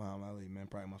 Shout out to Muhammad Ali, man,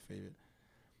 probably my favorite.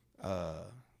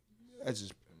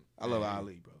 I love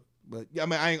Ali, bro. But yeah, I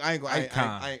mean,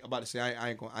 I ain't about to say I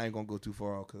ain't gonna go too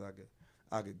far off because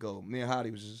I could go. Me and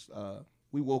Hottie was just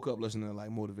we woke up listening to like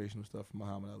motivational stuff from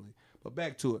Muhammad Ali. But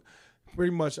back to it,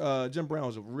 pretty much Jim Brown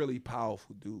was a really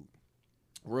powerful dude.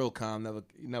 Real calm,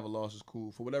 never lost his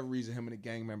cool. For whatever reason, him and the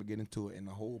gang member get into it, and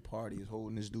the whole party is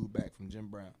holding this dude back from Jim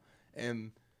Brown.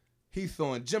 And he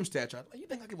throwing Jim statue out. Like, you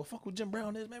think I give a fuck what Jim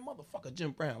Brown is, man? Motherfucker, Jim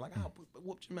Brown. Like, I'll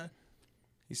whoop you, man.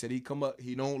 He said he come up,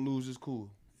 he don't lose his cool.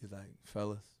 He's like,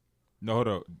 fellas. No, hold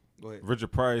up. Go ahead.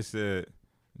 Richard Pryor said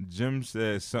Jim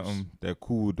said something that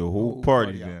cooled the whole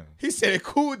party down. He said it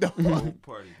cooled the The whole whole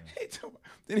party down.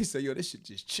 Then he said, yo, this shit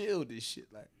just chilled this shit.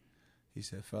 Like, he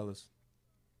said, fellas,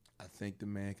 I think the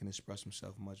man can express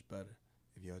himself much better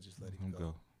if y'all just let him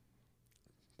go.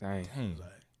 Dang.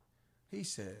 Like, he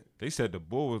said, They said the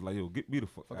boy was like, yo, get me the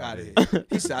fuck out out of of here.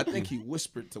 He said, I think he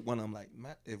whispered to one of them, like,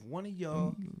 Matt, if one of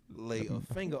y'all lay a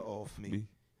finger off me,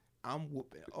 I'm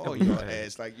whooping all your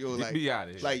ass. Like, yo, Get like, me out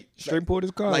of here. like, Straight pulled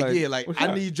his car. like, yeah, like, what's I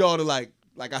up? need y'all to, like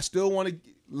I still want to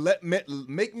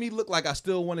make me look like I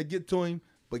still want to get to him,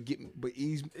 but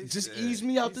ease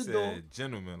me out the door.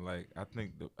 Gentlemen, like I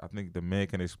think the man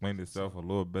can explain himself a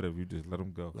little better if you just let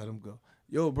him go. Let him go.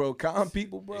 Yo, bro, calm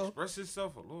people, bro. Express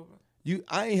yourself a little bit.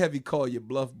 I ain't have you call your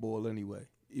bluff ball anyway.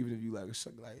 Even if you like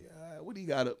what he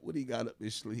got up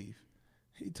his sleeve.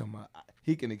 He talking about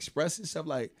he can express himself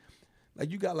like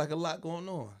you got like a lot going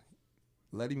on.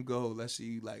 Let him go. Let's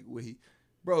see like what he.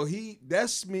 Bro,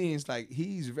 that means like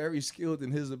he's very skilled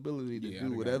in his ability to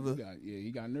do whatever.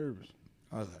 He got nervous.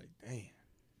 I was like, damn.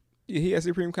 Yeah, he has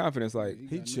supreme confidence. Like,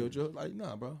 He chilled you. Like,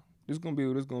 nah, bro. this gonna be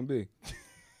what it's gonna be.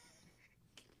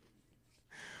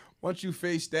 Once you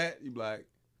face that, you be like,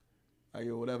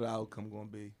 yo, whatever the outcome gonna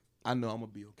be, I know I'm gonna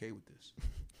be okay with this.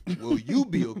 Will you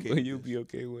be okay Will with you this? be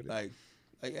okay with it?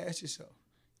 Like ask yourself.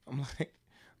 I'm like,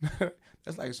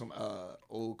 that's like some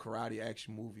old karate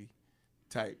action movie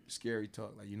type scary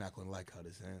talk. Like, you're not gonna like how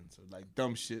this ends. Or like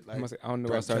dumb shit. Like, I don't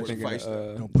know. I started thinking Fight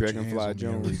stuff. Don't put your Dragonfly hands on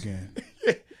me ever Jones. again.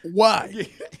 Why?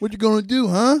 What you gonna do,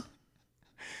 huh?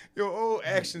 Yo, old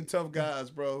action tough guys,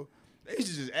 bro. They used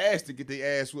to just ask to get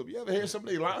their ass whooped. You ever hear some of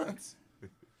their lines?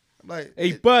 Like,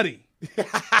 Hey, buddy.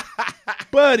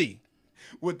 Buddy.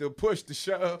 with the push, the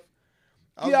shove.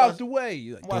 Get out the way.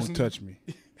 You're like, watching- don't touch me.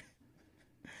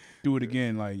 Do it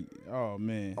again. Like, oh,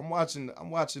 man. I'm watching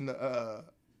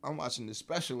the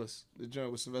Specialist, the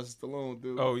joint with Sylvester Stallone,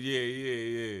 dude. Oh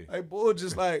yeah. Like, boy,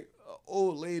 just like an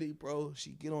old lady, bro.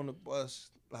 She get on the bus,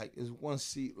 like, there's one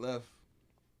seat left.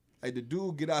 Like, the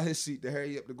dude get out his seat to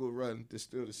hurry up to go run to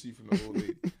steal the seat from the old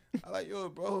lady. I like, yo,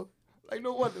 bro. Like,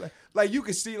 no wonder. Like, you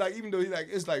can see, like, even though he, like,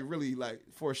 it's, like, really, like,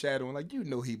 foreshadowing. Like, you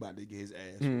know he about to get his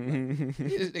ass. Like,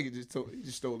 this nigga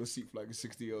just stole a seat for, like, a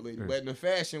 60-year-old lady. But in the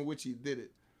fashion in which he did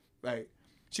it, like,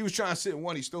 she was trying to sit in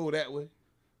one, he stole that way.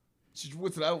 She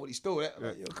went to the other one, he stole that.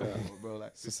 Like, yo, come on, bro.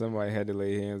 Like, So somebody had to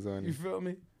lay hands on you you. feel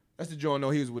me? That's the joint. No,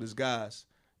 he was with his guys.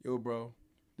 Yo, bro,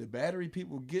 the battery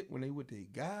people get when they with their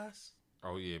guys,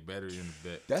 Oh yeah, battery in the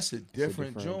back. that's a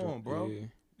different joint, bro. Yeah.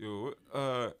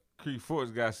 Yo, Creed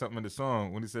Force got something in the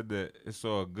song when he said that it's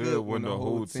all good when the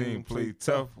whole team play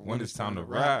tough. When it's time to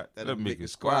ride, that'll make a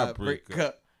squad break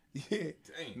up. Yeah.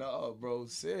 Dang. No, bro,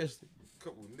 seriously.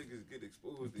 Couple niggas get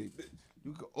exposed.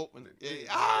 You can open it.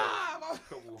 Yeah.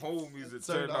 Couple homies that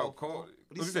turn out corny.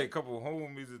 What you say? Couple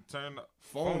homies that turn out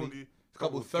Phony. phony.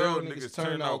 Couple thorough niggas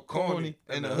turn out corny.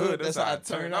 In the hood, that's how I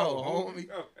turn out, homie.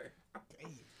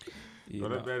 Yeah, Oh,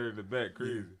 that nah. battery in the back,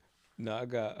 crazy. No, I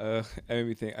got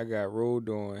everything. I got rolled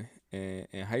on in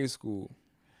high school.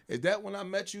 Is that when I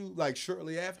met you, like,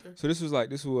 shortly after? So this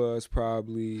was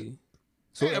probably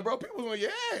Damn, bro, people was on your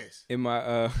ass. in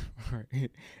my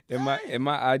in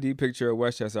my ID picture of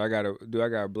Westchester. I got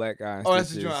a black eye and Oh,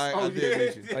 that's the stitches. joint I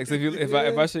did meet you. Like, so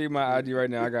if I show you my ID right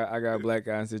now, I got black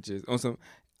eye and stitches on some.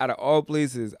 out of all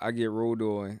places, I get rolled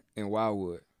on in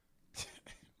Wildwood.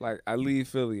 Like I leave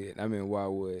Philly and I'm in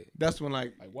Wildwood. That's when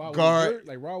like Wildwood guard Dirt,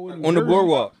 like Wildwood On the Dirt.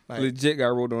 boardwalk. Like- Legit got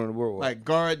rolled on the boardwalk. like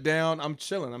guard down. I'm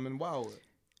chilling. I'm in Wildwood.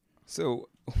 So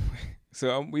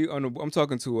I'm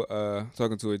talking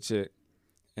to a chick,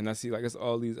 and I see like it's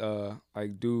all these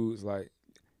like dudes like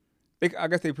I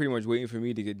guess they pretty much waiting for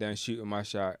me to get done shooting my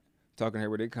shot, talking to her,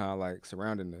 but they kind of like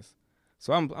surrounding us.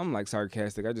 So I'm like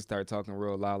sarcastic. I just started talking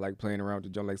real loud, like playing around with the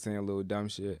joint, like saying a little dumb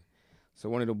shit. So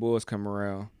one of the boys come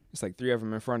around. It's like 3 of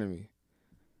them in front of me.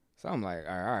 So I'm like,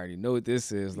 all right, I already know what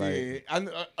this is. Like,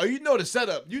 yeah, you know the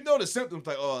setup. You know the symptoms.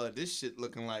 Like, oh, this shit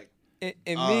looking like. and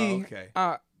Oh, me, okay.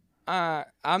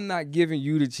 I'm not giving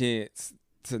you the chance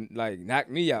to like knock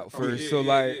me out first. So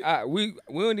like, we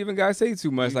don't even gotta say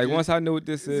too much. Like once I know what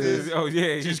this is, Oh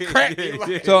yeah, Just yeah, crack yeah, it like-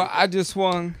 yeah. so I just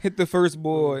swung, hit the first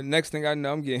board. Next thing I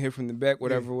know, I'm getting hit from the back,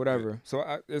 whatever.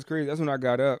 So it's crazy. That's when I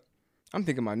got up. I'm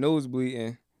thinking my nose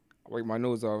bleeding. I wipe my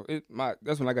nose off.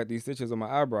 That's when I got these stitches on my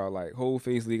eyebrow, like whole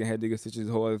face leaking. Had to get stitches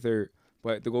the whole other third.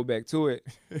 But to go back to it,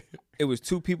 it was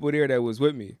 2 people there that was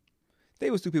with me. They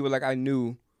was 2 people like I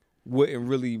knew wouldn't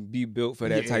really be built for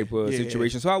that type of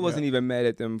situation. So I wasn't even mad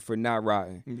at them for not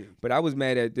riding. Yeah. But I was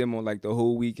mad at them on like the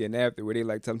whole weekend after where they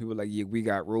like telling people like, yeah, we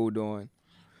got rolled on.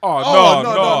 Oh,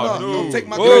 no. no. Don't take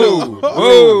my Whoa, credit.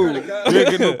 whoa. You ain't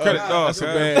get no credit, dog. That's a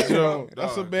bad joke.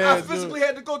 That's a I bad physically joke.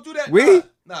 had to go through that. We?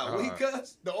 Nah,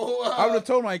 cuz the old. I would have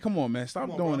told him, like, come on, man. Stop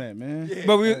on, doing bro. that, man. Yeah.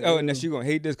 But and then she gonna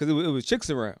hate this because it was chicks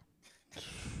around.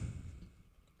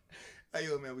 Hey,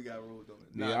 yo, man, we got rolled on it.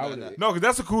 Yeah, I would've- No, because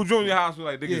that's a cool junior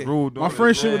hospital. Like, niggas Yeah. ruled on My it.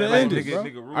 friendship would've Like, ended, nigga- bro.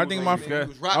 nigga ruled I think on my you, Niggas okay?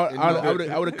 was rocking.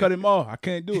 I would have cut him off. I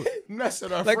can't do it.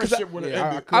 Messing our Like, 'cause friendship with Yeah,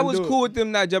 ended. I was do it. cool with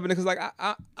them not jumping because like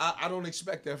I don't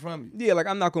expect that from you. yeah, like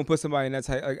I'm not gonna put somebody in that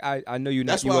type. Like I know you're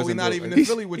not. That's you why we're wasn't not built even like- in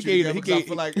Philly with he you gave- together, he 'cause I gave-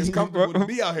 feel like it's comfortable to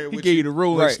be out here He with gave you you. the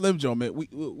rule Right. like Slim Joe, man.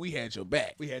 We had your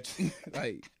back. We had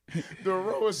Like, the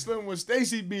row of Slim when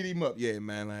Stacy beat him up. Yeah,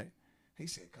 man. Like he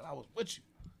said, "Cause I was with you,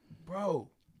 bro.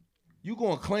 You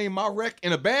gonna claim my wreck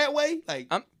in a bad way? Like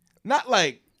I'm- not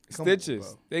like come on, stitches.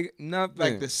 bro. They nothing.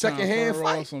 Like the second hand roll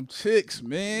fight. some chicks,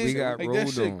 man. We got like rolled that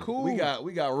shit on. cool.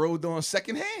 We got rolled on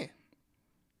second hand.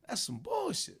 That's some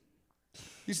bullshit.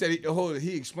 He said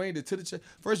he explained it to the chick.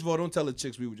 First of all, don't tell the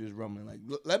chicks we were just rumbling. Like,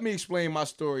 let me explain my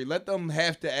story. Let them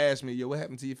have to ask me, yo, what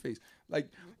happened to your face? Like,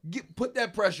 put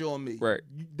that pressure on me. Right.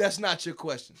 That's not your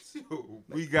questions.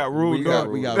 We got ruled We got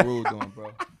on. We got ruled on,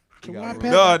 bro. We got ruled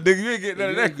on. Nah, nigga, you ain't getting none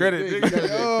of that You credit, ain't nigga. getting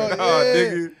that Oh, Nah, yeah.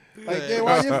 nigga. Like, yeah,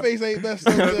 why your face ain't messed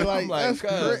up? There? Like, I'm like, that's cuz,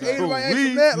 crazy. like, Ain't nobody we-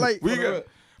 asking that. Like, we for got- real.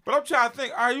 But I'm trying to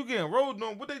think, are you getting rolled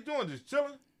on? What they doing? Just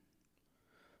chilling?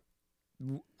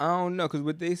 I don't know because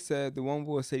what they said, the one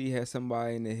boy said he had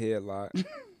somebody in the headlock.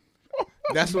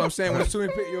 That's what I'm saying. When it's too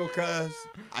many people, yo, cuz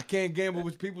I can't gamble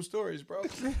with people's stories, bro.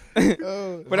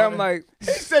 But I'm like, He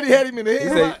said he had him in the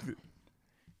head.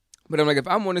 but I'm like, if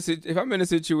I'm in a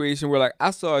situation where like I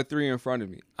saw 3 in front of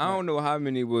me, I don't know how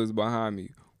many was behind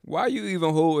me. Why you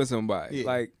even holding somebody? Yeah.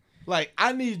 Like, Like,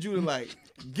 I need you to like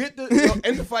get the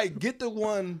in the fight, get the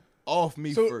one off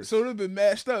me So first. it would have been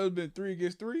matched up. It would have been 3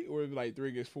 against 3, or it would be like 3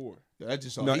 against 4. That's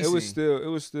just all no, he it was seen.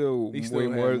 still He still way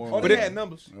had more. more. Oh, But they it, had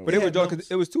numbers. But They it was had because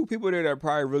numbers. it was 2 people there that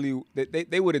probably really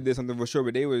they would have did something for sure,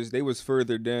 but they was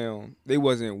further down. They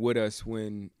wasn't with us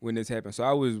when this happened. So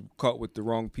I was caught with the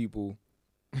wrong people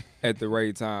at the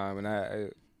right time, and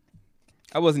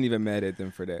I wasn't even mad at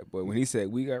them for that. But when he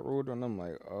said we got rolled on, I'm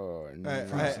like, oh no. I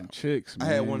From had- some chicks, I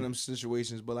man. had one of them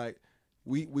situations, but like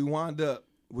we wound up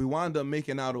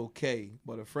making out okay.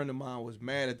 But a friend of mine was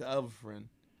mad at the other friend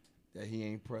that he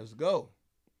ain't pressed go,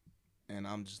 and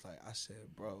I'm just like, I said,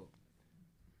 bro,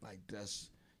 like that's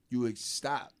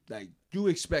stop. Like you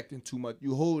expecting too much.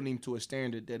 You holding him to a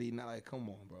standard that he not like. Come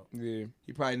on, bro. Yeah.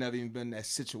 He probably never even been in that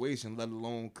situation, let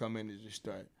alone come in and just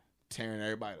start tearing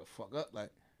everybody the fuck up. Like,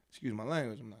 excuse my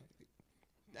language. I'm like,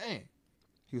 damn.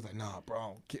 He was like, nah, bro. I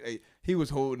don't care. He was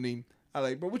holding him. I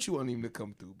like, bro, what you want him to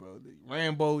come through, bro?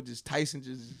 Rambo, just Tyson,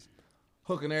 just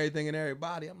hooking everything and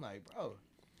everybody. I'm like, bro.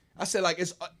 I said, like,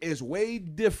 it's way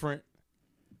different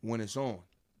when it's on.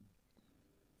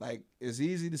 Like, it's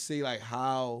easy to see, like,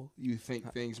 how you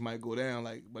think things might go down.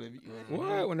 Like, but if you,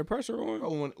 What? When the pressure on?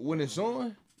 bro, when it's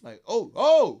on, like,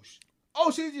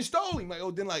 she just stole him. Like,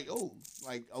 then like,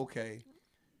 okay.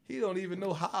 He don't even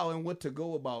know how and what to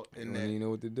go about in And that. you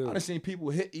know what to do. I done seen people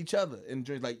hit each other and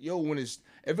just like, yo, when it's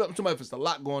I'm talking about if it's a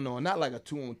lot going on, not like a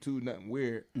 2-on-2, nothing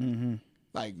weird. Mm-hmm.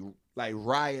 Like like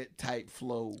riot type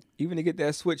flow. Even to get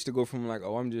that switch to go from like,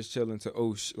 oh, I'm just chilling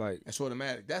to like That's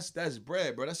automatic. That's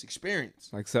bread, bro. That's experience.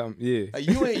 like something. Yeah. Like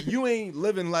you ain't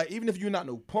living like, even if you're not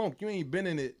no punk, you ain't been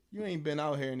in it. You ain't been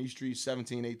out here in these streets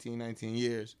 17, 18, 19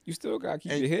 years. You still gotta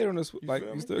keep And- your head on this. Like feel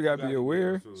you me? still gotta be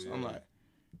aware. So I'm like,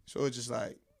 so it's just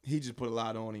like he just put a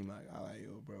lot on him. Like, I like,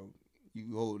 yo, bro,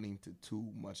 you holding him to too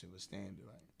much of a standard.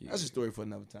 Like, that's a story for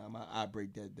another time. I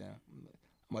break that down.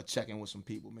 I'm gonna check in with some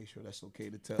people, make sure that's okay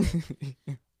to tell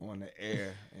on the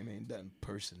air. It ain't nothing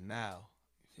personal.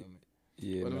 You feel me?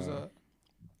 Yeah. But it was nah.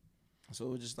 so it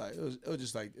was just like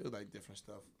it was like different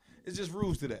stuff. It's just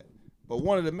rules to that. But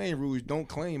one of the main rules, don't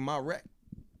claim my rec.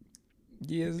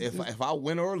 Yeah. If I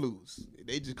win or lose,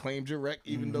 they just claimed your rec,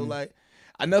 even though like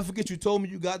I never forget you told me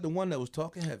you got the one that was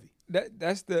talking heavy.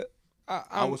 that's the.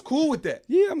 I was cool with that.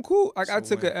 Yeah, I'm cool. Like I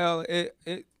So took a L.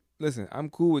 Listen, I'm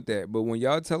cool with that. But when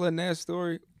y'all telling that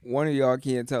story, one of y'all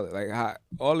can't tell it. Like how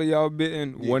all of y'all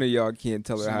bitten, one of y'all can't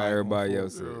tell it how Somebody everybody gonna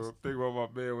else is. Yo, think about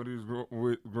my man when he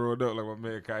was growing up, like my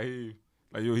man Kahib.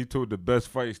 Like he told the best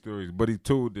fight stories, but he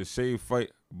told the same fight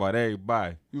about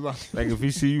everybody. You right. Like if he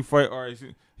see you fight, all right,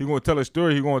 he gonna tell a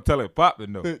story. He gonna tell it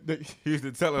popping though. He used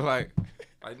to tell it like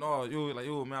no,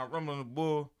 yo, man, I'm rumbling the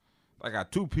bull. Like I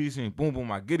 2-piece and boom,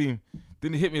 boom, I get him.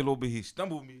 Then he hit me a little bit. He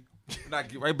stumbled me. And I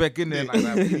get right back in there. Like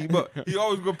I beat him up. He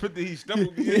always gonna put he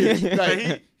stumbled me.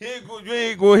 Like, he ain't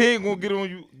gonna get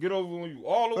over on you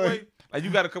all the way. Like you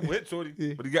got a couple hits on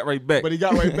him, but he got right back. But he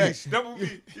got right back. Stumbled me.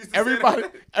 He used to say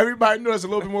Everybody knew that's a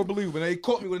little bit more believable. They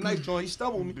caught me with a nice joint. He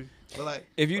stumbled me. But like,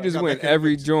 If you I just got win back in the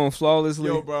every mix. joint flawlessly,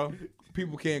 Yo, bro,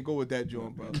 people can't go with that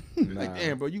joint, bro. Nah. Like,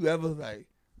 damn, bro, you ever like,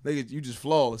 nigga, you just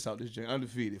flawless out this joint,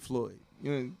 undefeated, Floyd.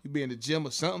 You be in the gym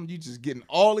or something, you just getting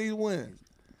all these wins.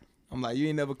 I'm like, you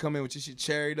ain't never come in with your shit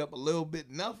cherried up a little bit,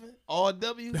 nothing, all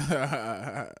W.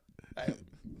 Like,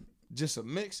 just a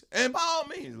mix. And by all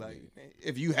means, like,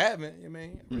 if you haven't, I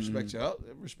mean, respect your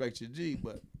respect your G,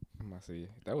 but I'm gonna say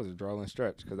that was a drawing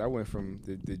stretch because I went from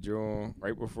the joint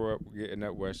right before getting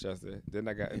up Westchester. Then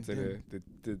I got into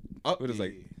the what is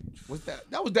like. What's that?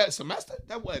 That was that semester?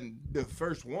 That wasn't the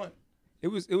first one. It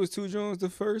was 2 joints the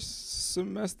first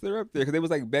semester up there because they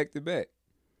was like back to back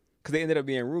because they ended up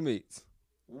being roommates.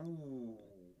 Ooh.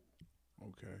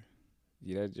 Okay.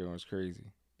 Yeah, that joint was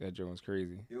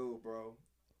crazy. Yo, bro.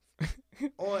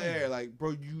 On air, like,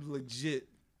 bro, you legit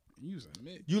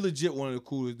one of the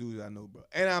coolest dudes I know, bro.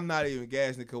 And I'm not even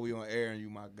gassing because we on air and you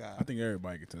my guy. I think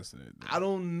everybody can test that. I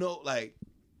don't know, like,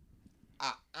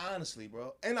 I honestly,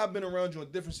 bro, and I've been around you in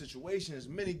different situations,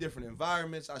 many different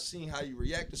environments. I seen how you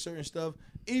react to certain stuff.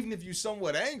 Even if you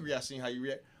somewhat angry, I seen how you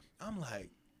react. I'm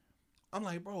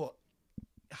like, bro,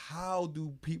 how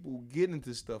do people get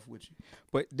into stuff with you?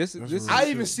 But this That's I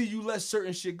even see you let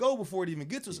certain shit go before it even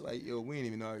get to us. Like, yo, we ain't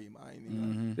even argue. I ain't even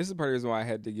argue. this is part of the reason why I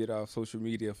had to get off social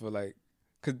media for like,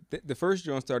 cause the first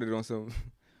joint started on some.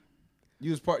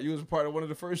 You was part of one of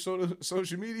the first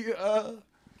social media.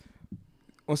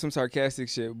 On some sarcastic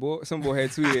shit. Some boy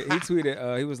had tweeted. He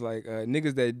tweeted. He was like,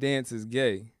 "Niggas that dance is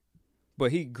gay,"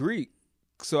 but he Greek.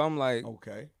 So I'm like,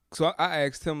 Okay. so I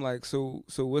asked him like, so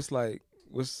what's like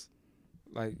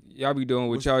y'all be doing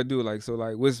what y'all do? Like, so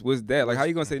like what's that? Like, how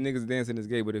you gonna say niggas dancing is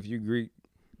gay, but if you Greek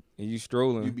and you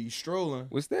strolling, You be strolling.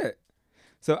 what's that?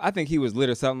 So I think he was lit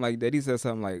or something like that. He said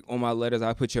something like, "On my letters,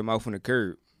 I put your mouth on the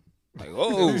curb." Like,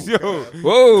 oh, Yo,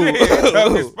 whoa.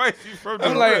 talking spicy from the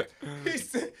I'm like, He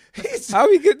said, how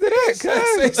we get to that?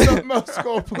 say Cuz? something else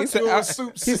gonna put said, you on I-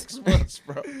 soup 6 months,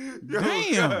 bro.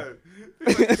 Damn.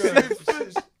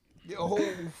 Your whole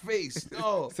face.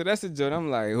 Oh. So that's the joint. I'm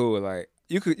like, who? Like,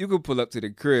 you could pull up to the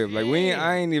crib. Like,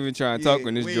 I ain't even trying to talk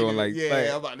on this we joint. ain't Like, even- like,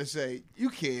 I'm about to say you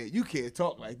can't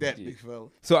talk like that, big fella.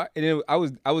 so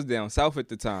I was down south at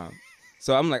the time.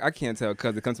 So I'm like, I can't tell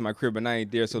cuz to come to my crib and I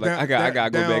ain't there. So like, I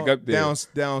gotta go back up there.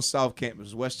 Down South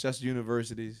Campus, Westchester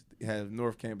University has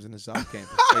North Campus and the South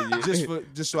Campus.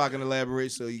 just so I can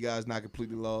elaborate, so you guys not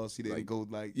completely lost. He didn't go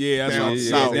like Yeah, that's down right.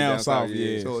 south. Down south,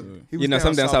 yeah. So So- he was You know, down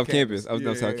I'm down South Campus. Campus. I was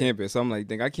down South Yeah. Campus. So I'm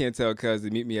like, I can't tell cuz to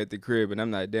meet me at the crib and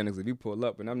I'm not there. Because if you pull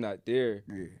up and I'm not there,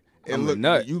 Yeah. I'm And a look,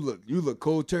 nut. you look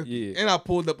cold turkey. Yeah. And I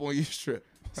pulled up on your strip.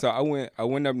 So I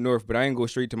went up north, but I didn't go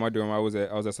straight to my dorm. I was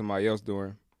at somebody else's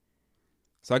dorm.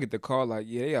 So I get the call like,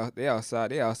 yeah, they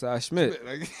outside Schmidt.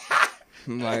 Like,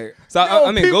 I'm like, so Yo,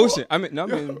 I'm in people- Goshen. I'm there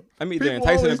in people Tyson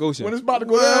and always- Goshen. When it's about to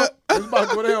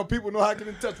go down, people know how to get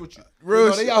in touch with you. Real You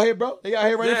know, they out here, bro. They out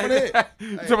here right in front of it.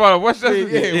 You talking about Westchester?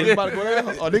 Yeah, when it's about to go down.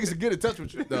 Oh, niggas can get in touch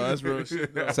with you. No, that's real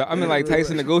shit. No. So I'm in like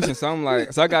Tyson and Goshen. So I'm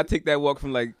like, so I gotta take that walk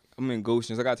from like, I'm in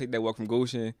Goshen. So I gotta take that walk from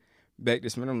Goshen back to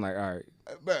Smith. I'm like, all right,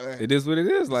 Man, it is what it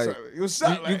is. Like, what's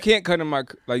up, you can't come to my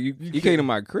you can't to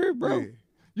my crib, bro. Yeah.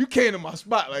 You came to my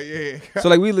spot, like, yeah. So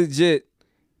like we legit.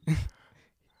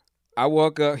 I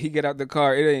walk up, he get out the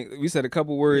car. It ain't. We said a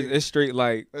couple words. It's straight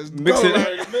like Let's mix go, it.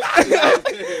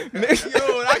 like,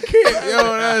 Yo, I can't.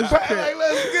 Yo, that's like,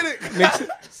 let's get it.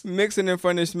 Mixing in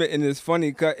front of Schmidt, and it's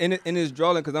funny cut in his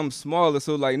drawing because I'm smaller,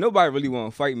 so like nobody really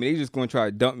want to fight me. They just gonna try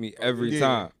to dump me every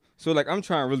time. So like I'm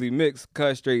trying to really mix,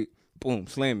 cut straight, boom,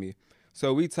 slam me.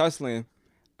 So we tussling.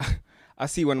 I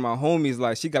see one of my homies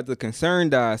like she got the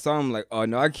concerned eye, so I'm like, oh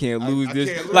no, I can't lose I this.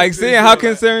 can't lose Like this, seeing how like,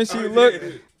 concerned she look, yeah.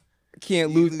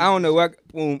 can't lose. I don't know what.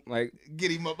 Boom, like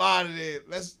Get him up out of there.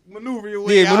 Let's maneuver your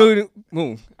way yeah, out. maneuver,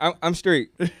 boom. I'm straight.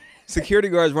 Security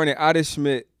guards running out of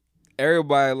Schmidt.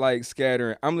 Everybody like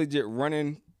scattering. I'm legit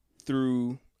running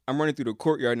through. I'm running through the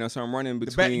courtyard now, so I'm running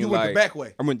between. You like went the back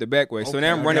way. I went the back way. So Okay,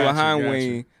 now I'm I running got you, behind got you.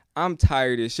 Wayne. I'm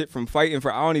tired as shit from fighting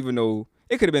for. I don't even know.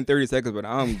 It could have been 30 seconds, but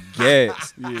I'm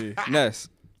gassed. yeah. Ness.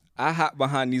 I hop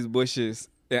behind these bushes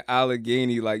in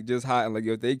Allegheny, like just hiding. Like,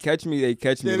 yo, if they catch me, they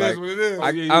catch me. Yeah, Like, that's what it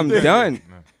is. I'm done.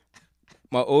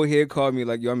 My old head called me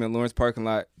like, yo, I'm in Lawrence parking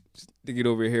lot. Just to get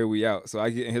over here, we out. So I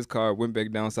get in his car, went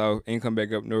back down south, ain't come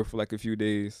back up north for like a few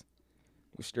days.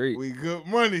 We're straight. We good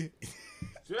money.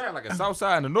 So you had like a south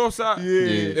side and a north side.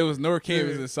 Yeah. It was North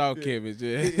Campus and South Campus.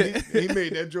 Yeah. He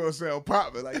made that joint sound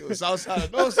proper. Like it was south side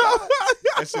and north side.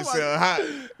 That shit sound hot.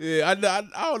 Yeah,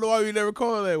 I don't know why we never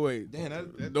call it that way. Damn,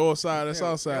 that North side and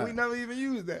South and side. we never even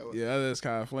used that one. Yeah, that's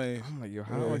kind of flame. I'm like, yo,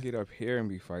 how do I get up here and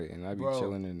be fighting? I be Bro.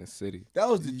 chilling in the city. That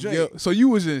was the joint. Yo, so you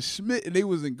was in Schmidt and they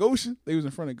was in Goshen? They was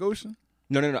in front of Goshen?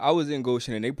 No. I was in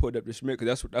Goshen and they pulled up to Schmidt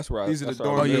because that's where I. These are that's the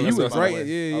where I dorm Oh, yeah, lived. you That's was where I right. was.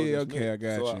 Yeah, I was yeah, in okay, Schmidt. I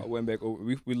got So you. I went back over.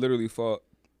 We literally fought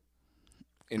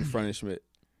in front of Schmidt.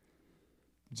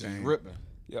 Just ripping.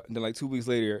 Yeah. Then like 2 weeks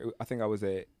later, I think I was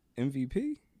at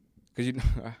MVP. Cause you know,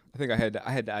 I think I had the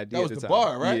ID. That at was the the time.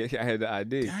 bar, right? Yeah, I had the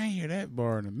ID. I ain't hear that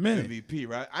bar in a minute. MVP,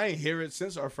 right? I ain't hear it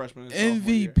since our freshman and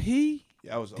sophomore year. MVP?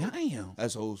 Yeah, I was old. Damn.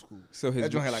 That's old school. So his That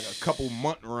joint had like a couple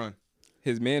month run.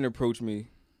 his man approached me.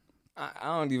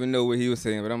 I don't even know what he was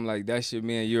saying, but I'm like, that's your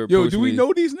man. You approached Yo, do we me.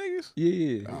 know these niggas?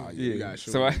 Yeah. Oh, yeah. You gotta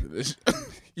show So me this.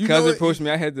 You Cuz know it- approached me.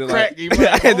 I had to Crack like. him,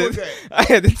 I had hold to. that. I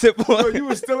had to tip Bro, on. you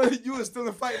was still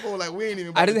in fight mode. Like we ain't even. I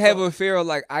about didn't to have talk. a fear of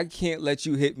like I can't let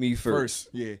you hit me first.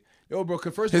 Yeah. Yo, bro.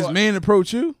 Cause first of His all, man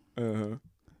approach you? Uh-huh.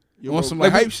 yo, On bro, some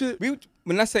like Like, hype shit? We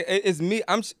when I say it's me,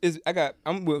 I'm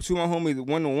with two of my homies,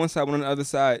 one on one side, one on the other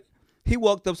side. He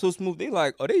walked up so smooth. They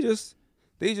like, oh, they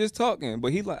just talking.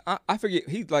 But he like, I forget.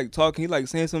 He like talking. He like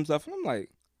saying some stuff. And I'm like,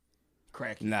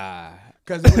 cracking. nah.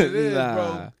 Cause what it is, Nah.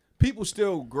 bro. People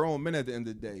still grown men at the end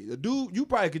of the day. The dude, you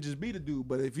probably could just be the dude,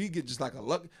 but if you get just like a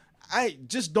luck,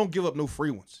 just don't give up no free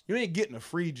ones. You ain't getting a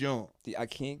free jump. I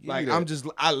can't. Give Like you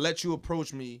that. I let you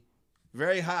approach me,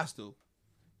 very hostile,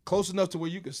 close enough to where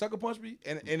you can sucker punch me,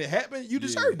 and it happened. You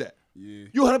deserve that. Yeah.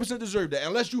 You 100% deserve that.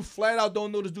 Unless you flat out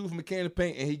don't know this dude from a can of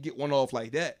paint and he get one off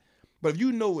like that. But if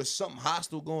you know it's something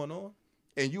hostile going on,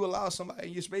 and you allow somebody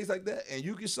in your space like that, and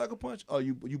you get sucker punch, oh,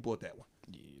 you bought that one.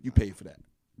 You paid for that.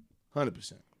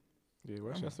 100%. Yeah,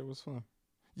 Westchester was fun.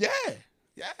 Yeah.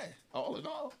 All in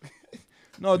all.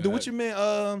 No, dude, what you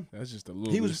man? That's just a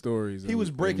little He bit was of stories. He was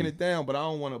breaking it down, but I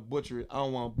don't want to butcher it. I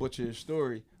don't want to butcher his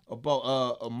story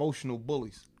about emotional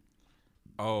bullies.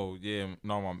 Oh yeah,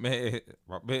 no, my man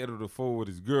on the phone with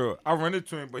his girl. I run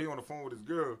into him, but he on the phone with his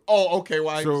girl. Oh, okay.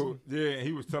 Why? So yeah,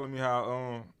 he was telling me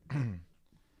how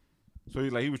so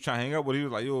he was trying to hang up, but he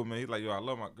was like, yo, man, he's like, yo, I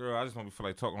love my girl. I just don't feel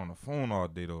like talking on the phone all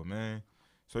day though, man.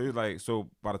 So he's like, so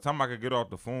by the time I could get off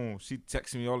the phone, she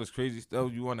texting me all this crazy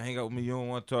stuff. You want to hang out with me? You don't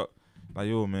want to talk? Like,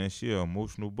 yo, man, she an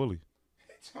emotional bully.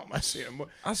 I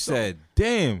said,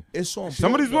 damn. It's so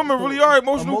Some of these important, women though. really are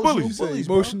emotional bullies. bro.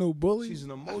 Emotional bully? She's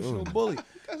an emotional bully,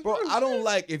 bro. I don't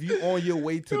like if you on your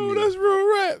way to Dude, me. that's real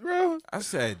rap, bro. I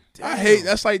said, damn. I hate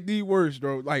that's like the worst,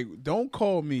 bro. Like, don't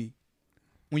call me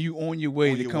when you on your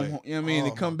way On to your come way. home. You know what I mean? Oh,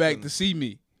 To come my back goodness. to see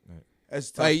me. That's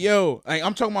tough. Like, yo, like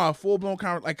I'm talking about a full blown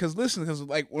conversation. Like, cause listen, cause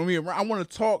like when we around, I want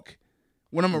to talk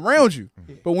when I'm around you.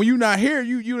 But when you not here,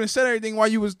 you done said everything while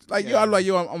you was like, yo, I'm like,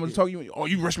 yo, I'm gonna talk to you. Oh,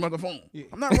 you rush me off the phone.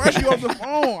 I'm not rushing you off the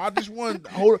phone. I just want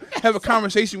to have a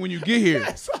conversation when you get here.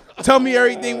 Tell me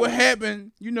everything what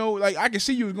happened. You know, like I can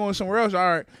see you was going somewhere else. All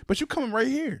right, but you coming right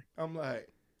here. I'm like,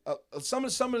 some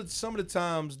of the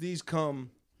times these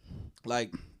come,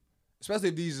 like, especially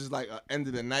if these is like a end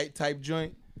of the night type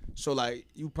joint. So like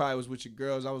you probably was with your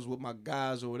girls, I was with my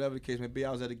guys, or whatever the case may be.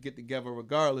 I was at a get together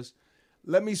regardless.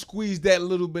 Let me squeeze that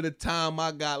little bit of time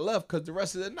I got left, cause the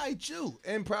rest of the night you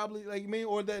and probably like me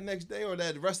or that next day or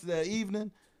that rest of that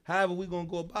evening, however we gonna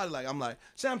go about it. Like I'm like,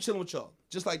 say I'm chilling with y'all,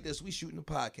 just like this. We shooting the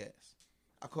podcast.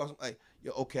 I call some like,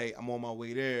 yo, okay, I'm on my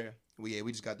way there. We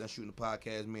just got done shooting the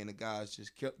podcast. Me and the guys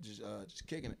just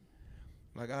kicking it.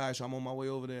 Like, all right, so I'm on my way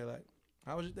over there. Like,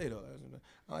 how was your day though?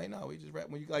 I'm like, no, we just rap.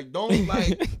 When you like, don't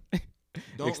like,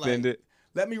 don't Extend like, it.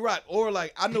 let me rock. Or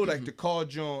like, I know like the call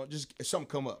John, just if something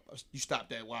come up, you stop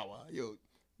that. Wow. Yo,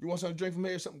 you want something to drink from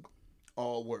here or something?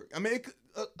 All work. I mean,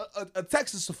 a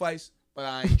text will suffice, but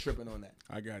I ain't tripping on that.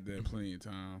 I got that plenty of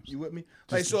times. You with me?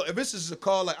 Like, so if this is a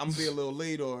call, like I'm gonna be a little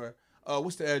late, or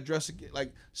what's the address again?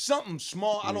 Like something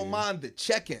small, I don't mind the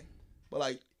check-in, but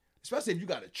like, especially if you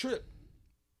got a trip,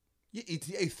 your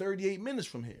ETA 38 minutes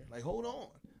from here. Like, hold on,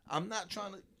 I'm not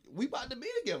trying to. We about to be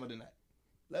together tonight.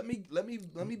 Let me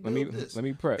build this. Let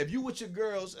me prep. If you with your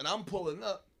girls and I'm pulling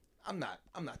up, I'm not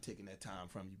taking that time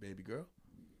from you, baby girl.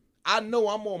 I know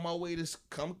I'm on my way to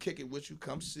come kick it with you,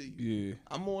 come see you. Yeah.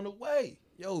 I'm on the way.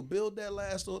 Yo, build that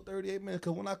last little 38 minutes,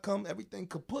 because when I come, everything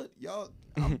kaput. Y'all,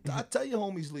 I tell your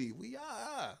homies leave. We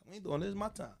ain't doing this. It's my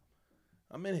time.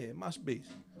 I'm in here, my space.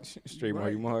 Straight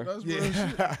Marty Mar. That's real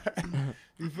shit.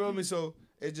 You feel me? So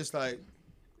it's just like,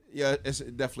 yeah, it's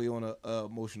definitely on a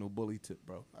emotional bully tip,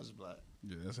 bro. I just like,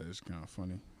 Yeah, that's kind of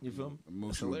funny. you feel me?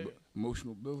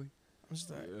 Emotional Billy. I'm just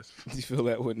like, Yeah, that's You feel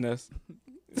that with Ness?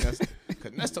 cause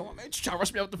next time, man, you trying to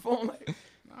rush me off the phone? Like,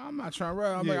 I'm not trying to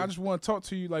rap. I'm Yeah. like, I just want to talk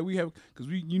to you. Like we have, cause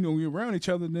we around each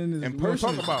other. Then in we wanna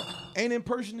person, talk about. ain't in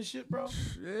person and shit, bro.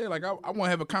 Yeah, like I want to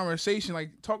have a conversation.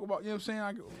 Like talk about, you know what I'm saying?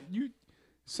 Like you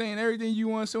saying everything you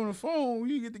want to say on the phone.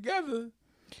 We get together.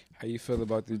 How you feel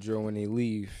about the drill when they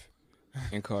leave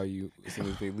and call you as soon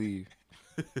as they leave?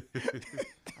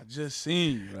 I just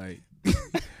seen you, like,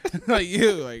 like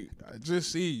you, like I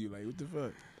just see you, like what the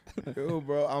fuck? Yo,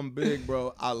 bro, I'm big,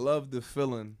 bro. I love the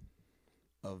feeling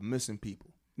of missing people.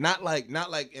 Not like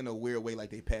in a weird way, like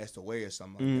they passed away or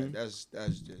something like that.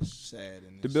 That's just sad.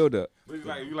 And The build up. But it's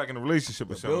like you like in a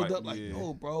relationship or the something. build up, like,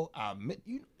 yo, bro, I miss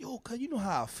you. Yo, cause you know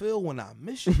how I feel when I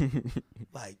miss you.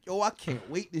 Like, yo, I can't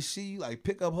wait to see you. Like,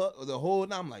 pick up her the whole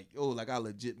night. I'm like, yo, like I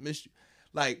legit miss you.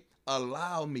 Like,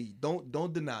 allow me.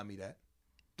 Don't deny me that.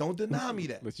 Don't deny me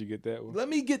that. Let you get that one. Let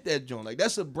me get that joint. Like,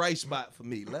 that's a bright spot for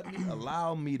me.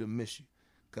 Allow me to miss you,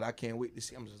 cause I can't wait to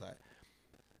see. I'm just like,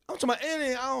 I'm talking about,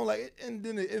 and I don't like it, and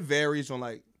then it varies on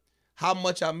like how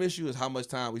much I miss you is how much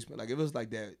time we spend. Like, if it's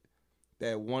like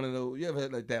that one of those, you ever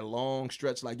had like that long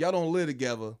stretch, like y'all don't live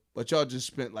together, but y'all just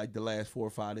spent like the last 4 or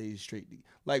 5 days straight.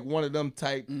 Like one of them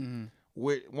type,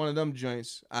 with one of them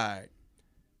joints. All right,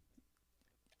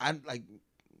 I like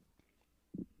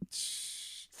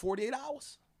 48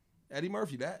 hours. Eddie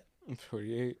Murphy, that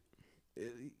 48.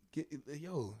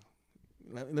 yo.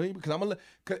 Let me, because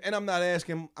and I'm not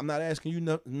asking you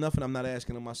nothing. I'm not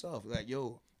asking of myself. Like,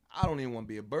 yo, I don't even want to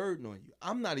be a burden on you.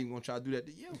 I'm not even gonna try to do that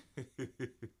to you. I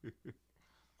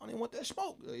don't even want that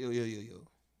smoke. Yo.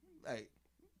 Like,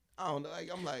 I don't know. Like,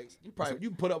 I'm like,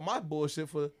 you put up my bullshit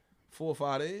for 4 or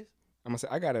 5 days. I'm gonna say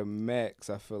I got a max.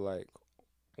 I feel like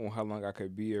on how long I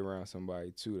could be around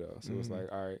somebody too, though. So it's like,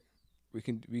 all right, we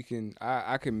can.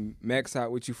 I can max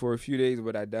out with you for a few days,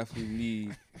 but I definitely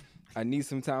need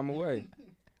some time away.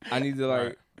 I need to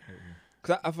like,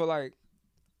 cause I feel like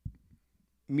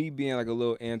me being like a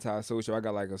little antisocial, I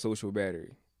got like a social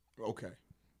battery. Okay.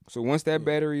 So once that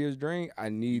battery is drained, I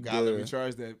need Gotta to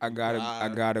recharge that. I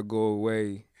gotta go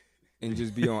away and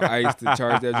just be on ice to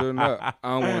charge that joint up.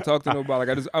 I don't want to talk to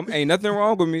nobody. Like ain't nothing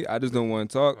wrong with me. I just don't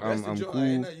want to talk. I'm cool.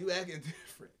 You acting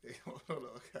different. Hold on,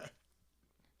 okay.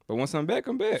 But once I'm back,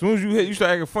 I'm back. As soon as you hit, you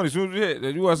start acting funny. As soon as you hit,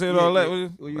 you want to say all that.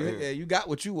 Well, you got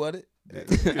what you wanted.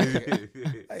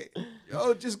 Like,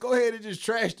 yo, just go ahead and just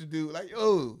trash the dude. Like,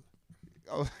 yo,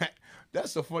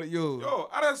 that's so funny, Yo,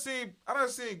 I done seen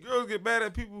girls get mad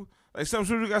at people. Like, some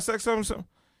soon as you got sex, something.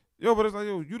 Yo, but it's like,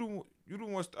 yo, you the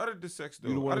one started the sex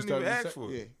though. I didn't even ask for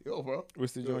it. Yeah, yo, bro.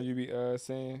 What's the joint you be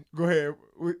saying? Go ahead.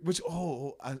 Which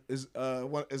is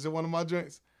it one of my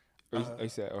joints? You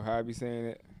said, or how I be saying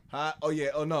it? Hi. Oh yeah.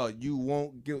 Oh no, you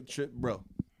won't guilt trip, bro.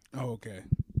 Oh, okay.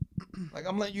 Like,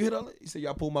 I'm letting you hit all it. You say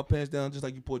y'all pull my pants down just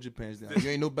like you pulled your pants down. You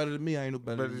ain't no better than me. I ain't no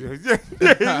better than you.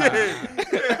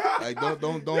 Like,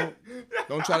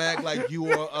 don't try to act like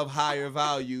you are of higher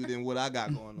value than what I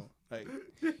got going on. Like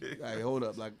hold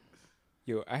up. Like,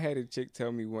 Yo, I had a chick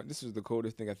tell me one. This was the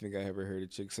coldest thing I think I ever heard a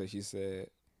chick say. She said,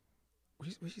 "What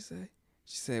she say?"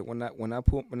 She said, "When I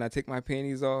take my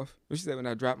panties off." What she said? When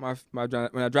I drop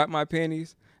my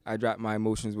panties, I drop my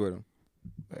emotions with them.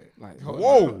 Like,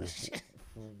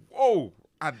 Whoa!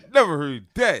 I never heard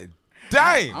that.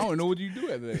 Dang! I don't know what you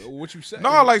do after that or what you say.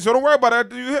 No, like, so don't worry about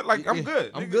that. You hit like, I'm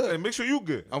good. I'm Nigga, good. like, make sure you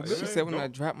good. I'm good. She said, when I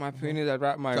drop my panties, I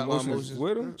drop my emotions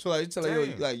with them. So like, tell her,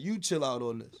 yo, like, you chill out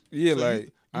on this. Yeah, So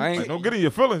like I ain't. Like, don't get in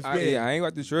your feelings. I ain't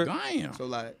got the trip. Damn. So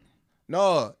like,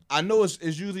 no, I know it's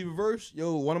usually reverse.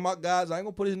 Yo, one of my guys, I ain't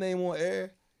gonna put his name on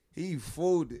air. He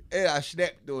folded. And I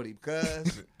snapped on him,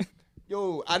 cuz.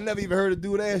 Yo, I never even heard a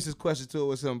dude ask this question to her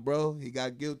or something, bro. He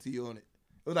got guilty on it.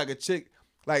 It was like a chick,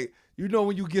 like, you know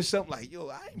when you get something like, yo,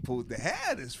 I ain't supposed to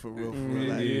have this for real, for real.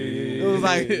 Like, it was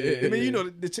like, I mean, you know,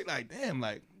 the chick like, damn,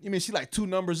 like, you mean, she like 2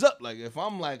 numbers up. Like, if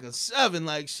I'm like a 7,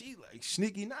 like, she like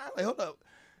sneaky 9. Like, hold up.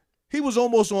 He was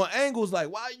almost on angles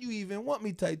like, why you even want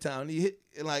me tight town? He hit,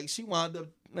 and like, she wound up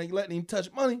like letting him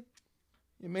touch money.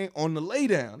 You mean on the lay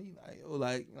down? He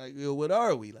like, yo, what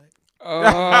are we like?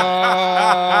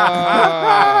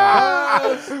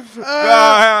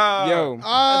 Yo,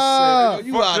 I said,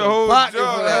 you fuck out the of whole pocket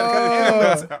job.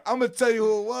 for that. I'm gonna tell you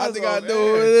who it was. I think I on know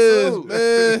who air, it is, too.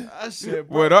 man. I said,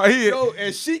 bro, What are he? yo,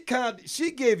 and she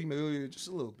gave him just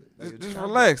a little bit. Like, Just calm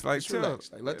relax, down. like, Just chill.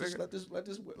 relax. Like, let this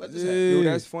happen. yo,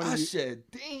 that's funny. I said,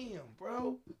 damn,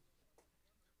 bro.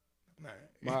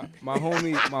 My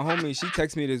homie, she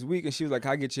texted me this week and she was like,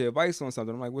 "I get your advice on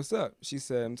something." I'm like, "What's up?" She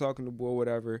said, "I'm talking to boy,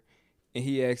 whatever," and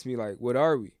he asked me like, "What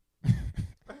are we?"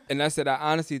 And I said, "I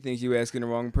honestly think you asking the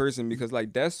wrong person because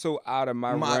like that's so out of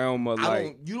my realm of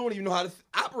like." You don't even know how to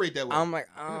operate that way. I'm like,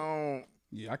 I don't.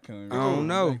 Yeah, I can't. I don't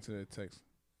know. To that text.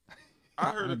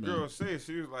 I heard a girl say,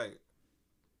 she was like,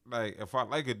 if I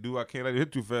like a dude, I can't let it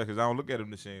hit too fast because I don't look at him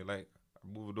the same. Like, I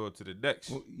move it over to the decks.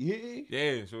 Well, yeah.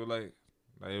 Yeah, so like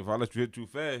if I let you hit too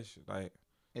fast, like,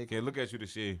 I can't look at you the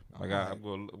same. Like, I'm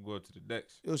going to the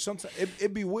decks. Yo, sometimes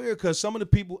it be weird because some of the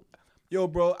people, yo,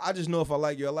 bro, I just know if I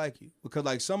like you, I like you. Because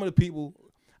like some of the people,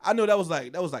 I know that was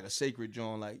like a sacred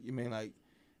joint. Like, you mean like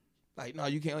no,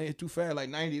 you can't hit too fast. Like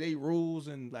 90-day rules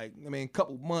and like, I mean,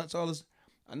 couple months, all this.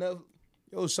 I know,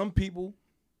 yo, some people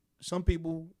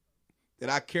that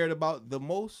I cared about the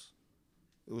most,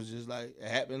 it was just like it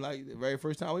happened like the very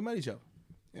first time we met each other,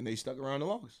 and they stuck around the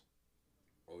longest.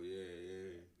 Oh,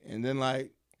 yeah. And then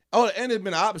like, and it's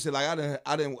been the opposite. Like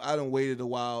I didn't waited a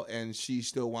while, and she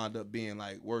still wound up being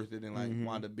like worth it, and like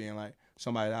wound up being like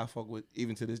somebody that I fuck with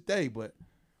even to this day. But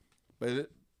I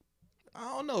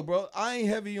don't know, bro. I ain't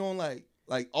heavy on like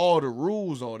all the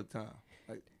rules all the time.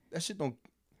 Like that shit don't.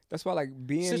 That's why like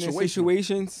being in Situational.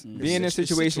 situations, being in It's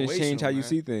situations change how situational, you man.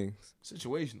 see things.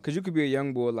 Situational. Cause you could be a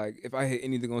young boy like if I hit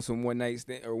anything on some one night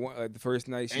stand or one, like the first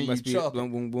night she And must you be chuck it.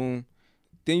 boom boom boom.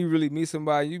 Then you really meet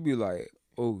somebody, you be like,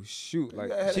 oh shoot, like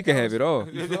gotta have she a could have it all.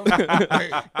 You feel me?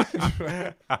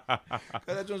 Cause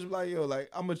that just be like, yo, like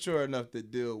I'm mature enough to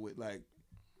deal with like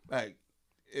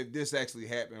if this actually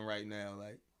happened right now,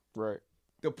 like Right.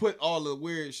 to put all the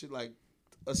weird shit like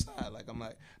aside. Like I'm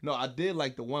like, no, I did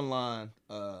like the one line,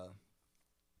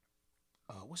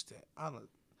 what's that? I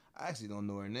actually don't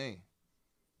know her name.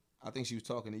 I think she was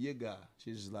talking to your guy.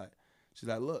 She's like,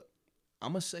 look, I'm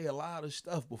gonna say a lot of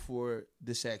stuff before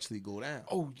this actually go down.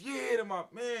 Oh, yeah, to my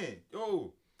man.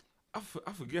 Yo,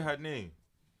 I forget her name.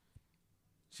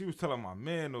 She was telling my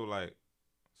man, though, like,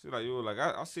 she like, yo, like,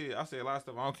 I say a lot of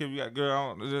stuff. I don't care if you got a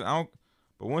girl. I don't.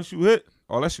 But once you hit,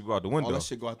 all that shit go out the window. All that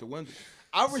shit go out the window.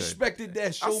 I respected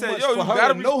that so said, much yo, for you her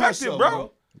gotta to know respect it, herself, bro.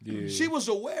 bro. Yeah. She was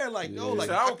aware, like, yo, I like,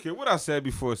 said, I don't care what I said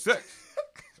before sex.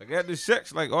 Like, after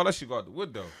sex, like, all that shit go out the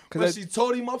window. but she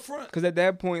told him up front. Cause at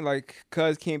that point, like,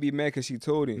 cuz can't be mad because she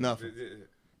told him. Nothing.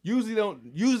 Usually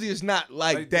it's not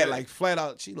like that, like flat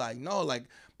out. She like, no, like,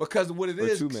 because of what it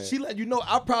is, too mad. she let you know,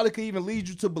 I probably could even lead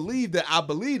you to believe that I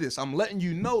believe this. I'm letting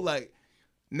you know, like,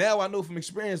 now I know from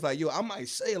experience, like, yo, I might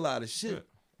say a lot of shit,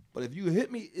 but if you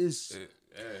hit me, it's...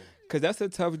 Cause that's a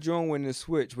tough joint when it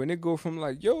switch. When it go from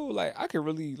like, yo, like I could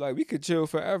really like we could chill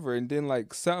forever, and then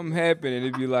like something happen and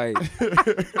it be like,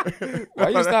 why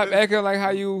you stop acting like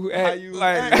how you act?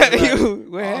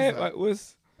 What happened? Like,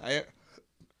 what's?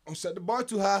 Don't set the bar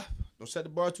too high. Don't set the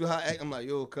bar too high. I'm like,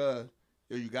 yo, cuz,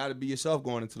 yo, you gotta be yourself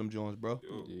going into them joints, bro.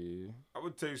 Yo, Yeah. I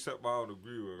would tell you something I don't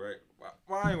agree with, right?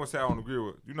 Well, I ain't gonna say I don't agree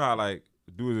with. You know how, like,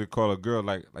 dudes that call a girl,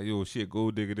 like yo, shit,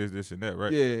 gold digger, this, and that,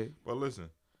 right? Yeah, But listen,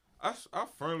 I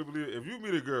firmly believe if you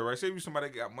meet a girl, right, say you somebody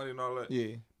that got money and all that,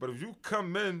 yeah. but if you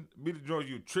come in, meet the joint,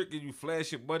 you tricking, you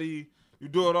flash your buddy, you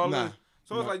do it all Nah. this.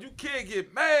 So it's like you can't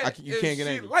get mad You if can't get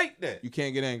she angry. like that. You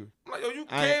can't get angry. I'm like, yo, you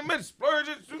I ain't- came in,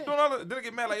 splurging, you doing all that, then I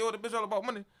get mad like, yo, the bitch all about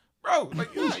money. Bro,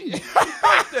 like, you built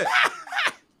that.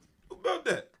 You built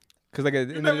that. Cause like at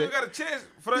the You end of never the got a chance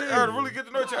for that her to really get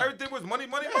to know you. Everything was money,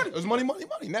 money, money. It was money.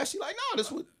 Now she like, no,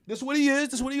 this what he is.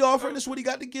 This what he offering. This what he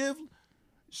got to give.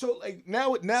 So like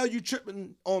now you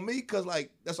tripping on me because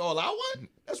like that's all I want.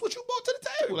 That's what you brought to the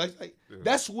table. Like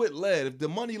that's what led. If the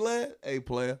money led, hey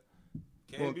player,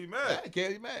 Can't be mad. yeah,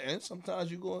 can't be mad. And sometimes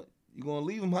you gonna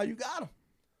leave him how you got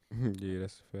him. yeah,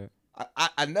 that's a fact.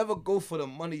 I never go for the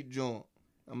money joint.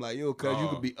 I'm like, yo, cuz you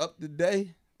could be up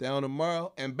today, down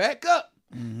tomorrow, and back up.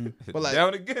 But like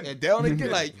Down again. and down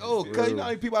again, like, oh, cause you know how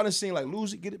many people I done seen like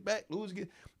lose it, get it back, lose it, get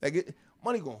like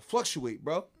money gonna fluctuate,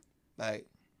 bro. Like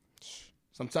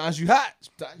sometimes you hot,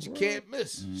 sometimes you can't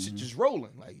miss. Shit just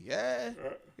rolling. Like, yeah.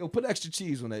 Yo, put extra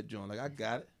cheese on that joint. Like, I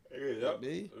got it. Yeah,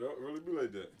 B. really be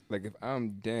like that. Like if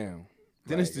I'm down,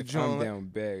 Then like, it's the if joint. I'm down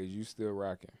bad, you still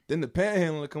rocking. Then the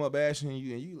panhandler come up asking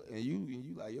you, and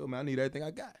you like, yo, man, I need everything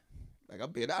I got. Like,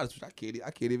 I'm being honest with you,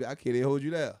 I can't even hold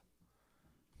you there.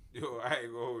 Yo, I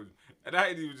ain't gonna hold you. And I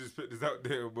ain't even just put this out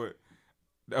there, but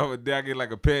the other day I get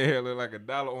like a panhandler like $1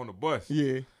 on the bus.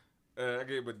 Yeah. I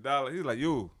gave him $1. He's like,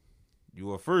 yo, you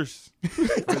were first.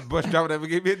 First bus driver that ever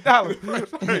gave me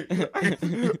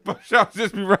 $1. Bus drivers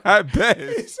just be riding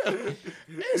past.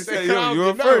 He said, yo, you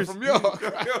were first. From York.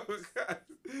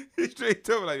 He straight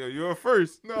told me like, yo, you were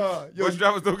first. Nah, yo, Bus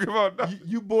drivers don't give out nothing.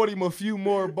 you bought him a few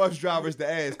more bus drivers to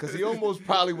ask, because he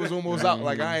probably was almost out.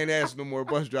 Like, I ain't asking no more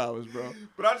bus drivers, bro.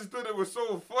 But I just thought it was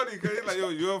so funny because he's like, yo,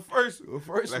 you're first.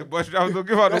 First, Like, bus drivers don't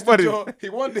give out no that's the money. joint. He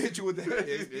wanted to hit you with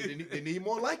that. They need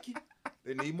more like you.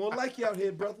 They need more like you out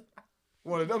here, brother.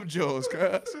 One of them Joes,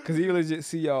 cuz. Cause he legit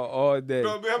see y'all all day.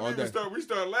 No, man, All day. we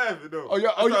start laughing though. Oh,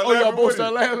 y'all, I started y'all laughing both with start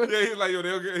him. laughing? Yeah, he's like,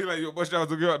 yo, he's like, yo, bus drivers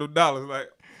don't give out no dollars. Like,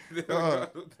 they don't give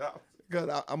out no dollars.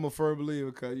 Cause I'm a firm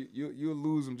believer, cause you'll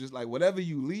lose them. Just like whatever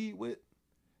you lead with.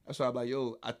 That's why I'm like,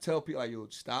 yo, I tell people like, yo,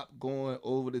 stop going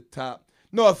over the top.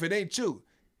 No, if it ain't you,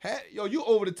 yo, you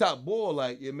over the top boy.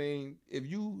 Like, I mean, if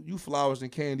you flowers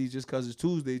and candy just cause it's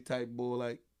Tuesday type boy,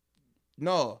 like,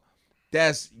 no,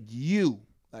 that's you.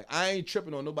 Like, I ain't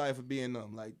tripping on nobody for being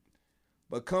them. Like,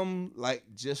 but come like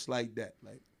just like that.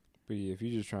 Like, But yeah, if you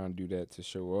just trying to do that to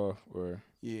show off, or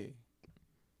yeah,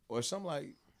 or something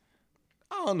like,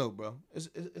 I don't know, bro.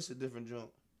 It's a different joint.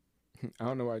 I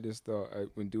don't know why I just thought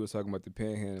when dude was talking about the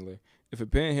panhandler. If a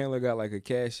panhandler got like a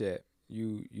cash app,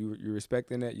 you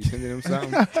respecting that? You sending them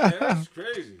something? Man, that's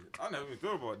crazy. I never even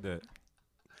thought about that.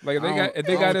 Like if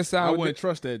they got a sign, I with wouldn't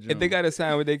trust that. if they got a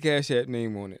sign with their cash app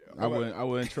name on it. I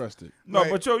wouldn't trust it. No, Right.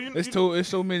 but yo, you It's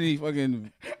so many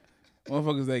fucking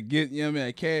motherfuckers that get, you know what I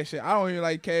mean, cash app. I don't even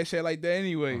like cash app like that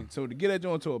anyway. So to get that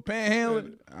joint to a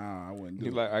panhandler, I wouldn't do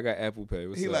He it. like, I got Apple Pay.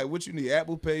 What's He up? like, what you need?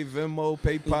 Apple Pay, Venmo,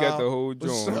 PayPal. He got the whole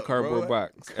What's joint, up, cardboard bro?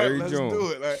 box, every Let's joint.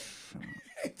 do it, like,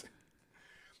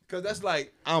 cause that's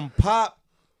like I'm pop,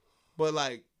 but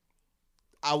like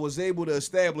I was able to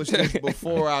establish this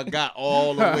before I got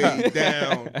all the way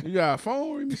down. You got a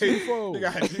phone? Let me see the phone. You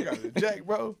got the jack,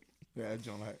 bro. Yeah, that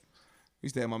joint like.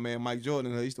 Used to have my man Mike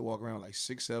Jordan. He used to walk around with like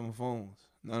 6-7 phones.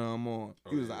 None of them on.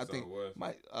 He was, yeah, I that's think, how it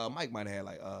was. Mike might have had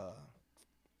like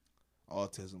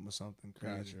autism or something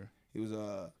crazy. Gotcha. He was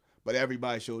but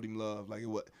everybody showed him love. Like, it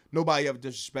was nobody ever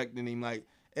disrespecting him. Like,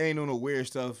 it ain't no weird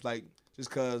stuff. Like, just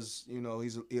cause you know he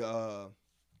a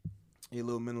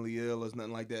little mentally ill or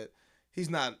nothing like that. He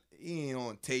ain't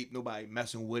on tape. Nobody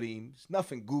messing with him. It's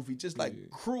nothing goofy. Just like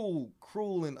cruel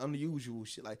and unusual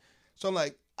shit. Like, so I'm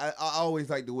like, I always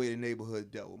like the way the neighborhood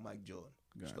dealt with Mike Jordan.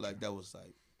 Gotcha. So like that was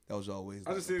always. I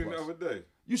Like, just seen a him the plus. other day.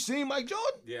 You seen Mike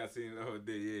Jordan? Yeah, I seen him the other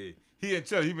day. Yeah, he ain't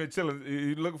chilling. He been chilling.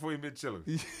 He looking for him. Been chilling.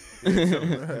 He been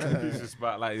chilling. Piece of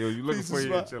spot. Like, yo, you looking Piece for of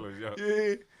him? spot. Chilling, yo.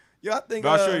 Yeah. Yeah, I think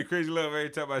But I'll show you crazy love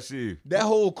every time I see you. that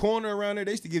whole corner around there,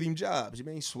 they used to give him jobs. You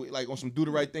mean sweet, like on some do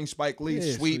the right thing, Spike Lee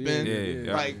Yeah, sweeping.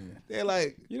 yeah. Like they're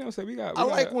like, You know what I'm saying? We got. I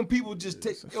like when people just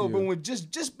take. a Yo, but few. when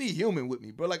just be human with me,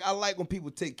 bro. Like I like when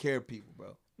people take care of people,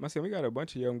 bro. I said we got a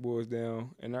bunch of young boys down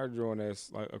in our joint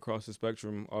that's like across the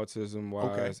spectrum, autism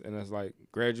wise, and that's like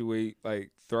graduate,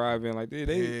 like thriving, like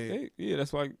they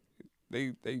that's why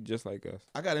they just like us.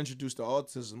 I got introduced to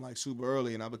autism like super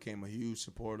early, and I became a huge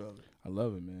supporter of it. I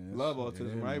love it, man. Love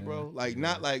autism, Yeah, right, man. bro? Like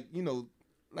not like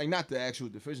like not the actual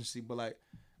deficiency, but like,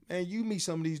 man, you meet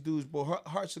some of these dudes, boy,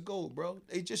 hearts of gold, bro.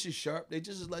 They just as sharp. They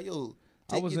just as like, yo,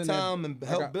 take your time and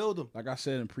help build them. Like I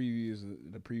said in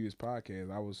the previous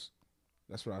podcast,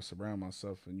 that's what I surround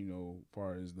myself in, as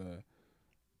far as the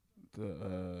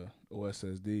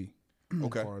OSSD,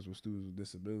 Okay. as far as with students with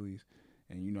disabilities.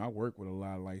 And, I work with a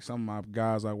lot of, like, some of my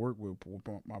guys I work with,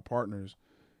 my partners,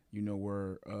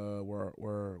 were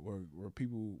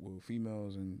people with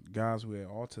females and guys who had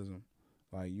autism,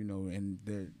 like, and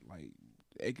they're, like,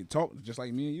 they could talk just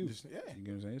like me and you. Yeah. You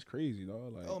get what I'm saying? It's crazy,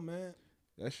 dog. Like, Oh man.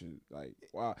 that shit, like,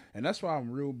 wow. And that's why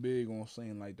I'm real big on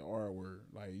saying, like, the R word.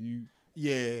 Like,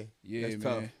 Yeah. yeah, That's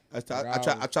man. tough. That's tough. Like,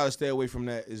 I try to stay away from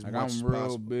that as Like, much I'm as real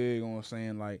possible. big on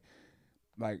saying, like,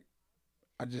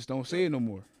 I just don't say it no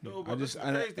more. No, I but just that's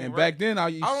the crazy thing, and right? back then I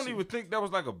used. I don't even think that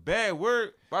was like a bad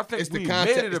word, but I think It's we the made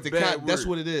context. it a It's the bad con- That's word.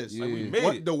 what it is. Yeah. Like we made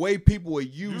What it. the way people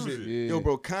would use Use it. it. Yo, Yeah.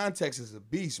 bro, context is a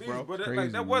beast, bro. But that, Crazy,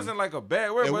 like, that man. wasn't like a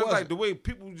bad word, It but it's like wasn't. the way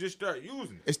people just start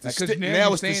using it. It's the Like, 'cause now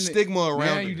you it's the saying it- stigma around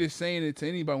Now it. you just saying it to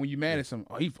anybody when you mad at something.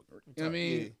 Oh, you know what I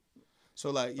mean? Yeah. So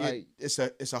like, yeah, Like- it's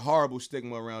a horrible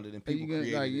stigma around it, and people You gonna,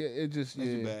 create like, it. yeah, it just That's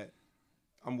too yeah. bad.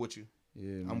 I'm with you.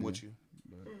 Yeah, I'm with you.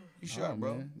 You Nah, sharp,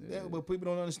 bro. man. Yeah, Yeah. but people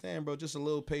don't understand, bro. Just a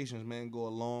little patience, man, go a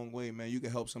long way, man. You can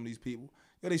help some of these people.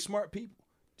 Yo, they smart people.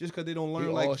 Just because they don't learn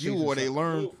all like shapes you, and or they sizes.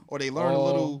 learn a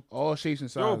little. all shapes and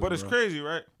sizes. Yo, but it's bro. crazy,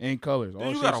 right? And colors. All Then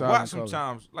you shapes, gotta sizes, watch and colors.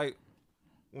 sometimes, like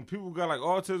when people got like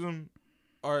autism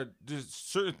or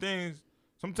just certain things.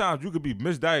 Sometimes you could be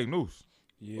misdiagnosed.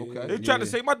 Yeah. Okay. They tried to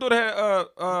say my daughter had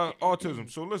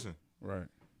autism. So listen, Right.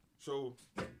 so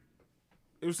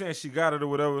it was saying she got it or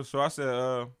whatever. So I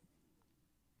said,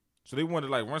 so they wanted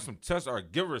to like run some tests or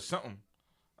give her something.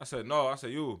 I said no. I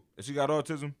said yo, if she got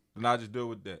autism, then I just deal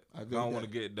with that. I deal don't with want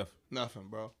to that. get nothing, Nothing,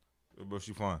 bro. but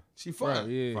she fine. She fine. Right,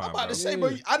 yeah. I'm Fine, about bro. to say, Yeah.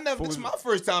 bro. I never. Full This is is- my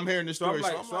first time hearing this So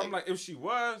story. I'm like, if she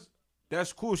was,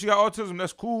 that's cool. She got autism,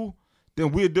 that's cool. Then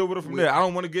we'll deal with her from there. I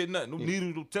don't want to get nothing. No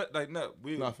needles, no test, like nothing.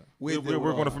 Nothing. We'll deal with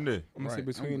work all on it that. from there. I'm gonna say Right.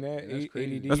 between that, That's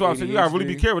crazy. ADD. That's why I'm saying you gotta really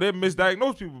be ADHD. careful. They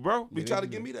misdiagnose people, bro. They tried to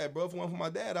give me that, bro. If it weren't for my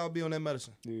dad, I would be on that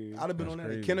medicine. Yeah. I'd have been That's on that in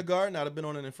crazy. kindergarten. I'd have been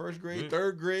on it in first grade, Yeah.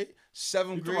 third grade, You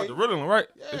seventh talking about grade. the Ritalin, right?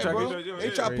 Yeah, try to bro. get you- They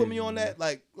yeah. try to put me Crazy, on that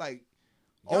like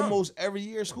Young. almost every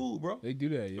year of school, bro. They do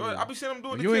that. Yo, Yeah. I be seeing them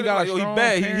doing When the you kid. ain't got Like, a yo, he strong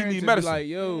bad. He parent need to be medicine. like,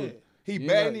 yo, Yeah. He You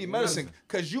bad got- need you medicine got-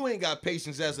 because you ain't got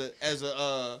patience as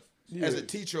a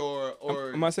teacher or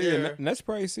I'm gonna say, yeah. and that's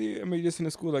probably see. I mean, just in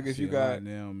the school, like if you shit got hot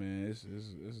now, man, it's a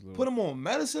little, put him on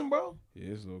medicine, bro,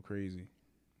 yeah, it's a little crazy.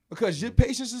 because your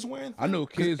patience is wearing. I know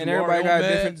kids and who everybody are got on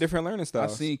meds. different learning I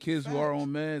styles. seen kids who are on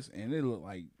meds and they look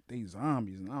like they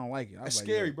zombies, and I don't like it. I That's was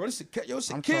like, scary, yo, bro. This is it's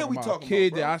a I'm kid talking we about talking a kid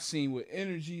about, that bro. I seen with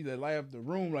energy that light up the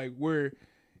room, like where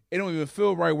it don't even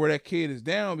feel right where that kid is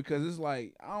down because it's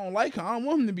like I don't like him. I don't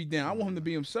want him to be down. I want him to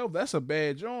be himself. That's a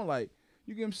bad joint. Like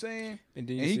you get what I'm saying? and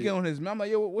then And you he see, get on his meds. I'm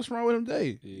like, yo, what's wrong with him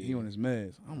today? Yeah. He on his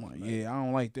meds. I'm like, yeah, I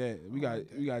don't like that. We got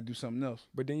to do something else.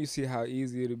 but then you see how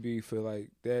easy it'll be for like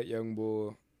that young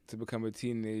boy to become a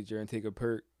teenager and take a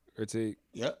perk or take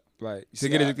Yep, like See,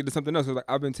 to get I- addicted to something else. So like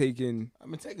I've been taking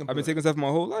stuff my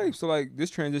whole life. So like this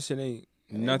transition ain't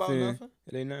It ain't about nothing. nothing.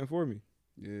 It ain't nothing for me.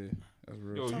 Yeah, that's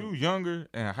real. Yo, tough. you younger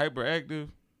and hyperactive.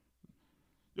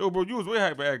 Yo, bro, you was way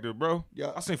hyperactive, bro.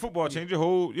 Yeah. I seen football change your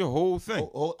whole thing.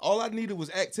 All I needed was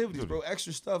activities, bro.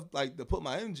 Extra stuff like to put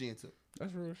my energy into.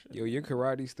 That's real shit. Yo, your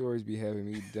karate stories be having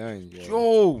me done, yo.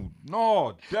 Yo,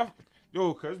 no,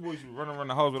 yo, cause this boy used to run around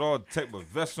the house with all type of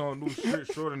vests on, new shirt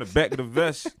short in the back of the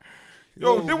vest.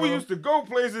 Yo, Yo, then we bro. used to go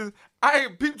places. I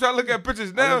ain't people try to look at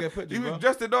pictures now. look at pictures, he was bro.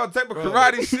 dressed in all type of Bro.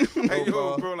 karate shit. Like, Yo,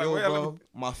 yo, bro, like yo, where I bro, look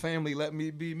my family let me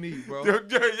be me, bro. yo,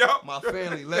 My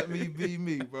family let me be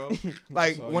me, bro.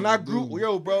 Like all when you I can grew, do.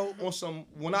 yo, bro,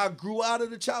 when I grew out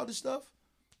of the childish stuff,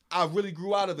 I really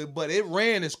grew out of it, but it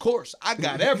ran its course. I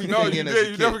got everything No, you in as did. a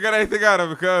You kid. never got anything out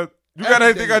of it, cuz. You got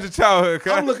anything Everything. out your childhood,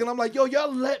 cuz. I'm looking, I'm like, yo,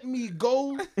 y'all let me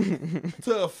go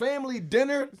to a family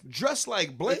dinner dressed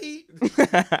like Blade?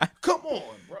 Come on,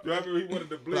 bro. Yo, I remember he wanted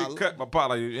the blade Nah, cut. My pot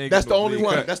like, you ain't That's get the no only blade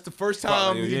one. cut. That's the first Pop,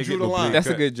 time yo, you he ain't drew get the no line. blade That's a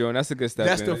cut. good joint. That's a good step.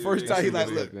 That's in. the first That's time a he good like,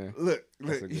 step look, in. look.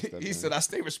 That's a good step He in. said, I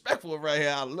stay respectful right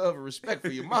here. I love and respect for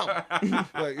your mama.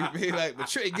 Like, you be like,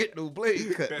 but you ain't get no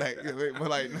blade cut. Like, but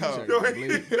like, no. Yo,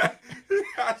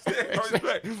 I said,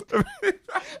 respect.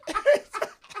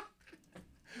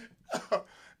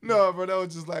 No, bro, that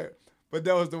was just like, but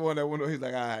that was the one that went on. He's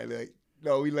like, all right, like,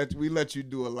 no, we let you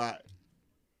do a lot.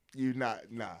 You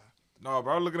not, nah. No,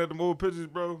 bro, I was looking at the old pictures,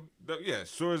 bro. Yeah,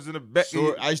 shorts in the back.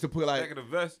 So I used to put back like, of the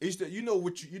vest. I used to, you know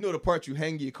the part you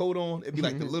hang your coat on. It'd be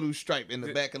like the little stripe in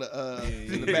the back of the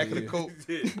in the back of the coat.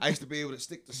 I used to be able to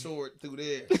stick the sword through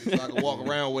there so I could walk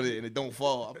around with it and it don't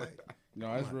fall. I'm like,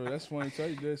 No, that's real. That's funny. Tell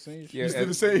you that same shit. Yeah, used to do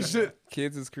the same shit.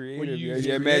 Kids is creative. When you Your use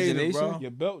creative, imagination. bro.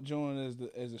 Your belt joint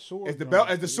as a sword. As the joint. belt,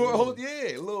 as the sword hold,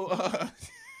 yeah, little.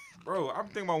 Bro, I'm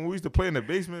thinking about when we used to play in the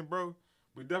basement, bro.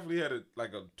 We definitely had a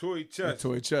toy chest.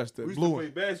 toy chest, We the used blue to play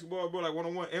one, basketball, bro, like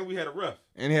 1-on-1, and we had a ref.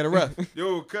 and he had a ref.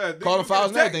 Yo, cuz. Call the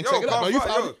fouls and everything. Check it out. No, you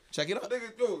fouled yo. it. Check it out.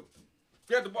 Nigga, yo,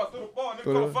 get the ball, throw the ball, nigga,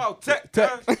 Throw call the- the foul. Tech,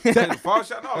 tech, cuz. The foul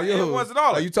shot, no, it wasn't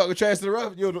all. Are you talking trash to the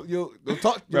ref? Yo, don't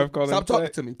talk. Ref call him Stop talking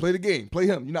tech. to me. Play the game. Play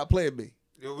him. You're not playing me.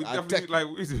 Yo, we I definitely, tech- like,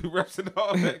 we used to be refs and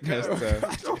all that, That's cuz.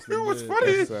 tough. Yo, it was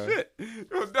funny as That's shit.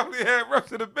 Yo, definitely had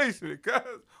refs in the basement, cuz.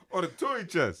 On the toy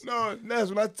chest. No, that's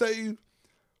when I tell you.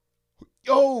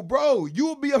 Yo, bro, you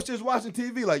will be upstairs watching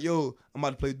TV like, yo, I'm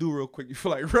about to play do real quick. You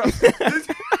feel like rough.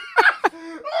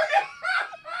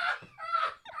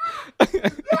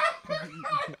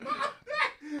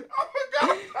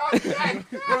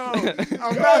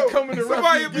 I'm not coming to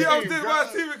Somebody ref be your out game, there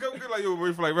God. by TV, come get like, yo,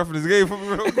 wait for like referee this game for me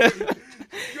real quick.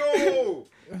 Yo,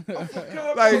 I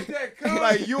forgot Like, about that, cuz.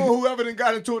 like you and whoever done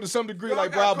got into it to some degree, Yo,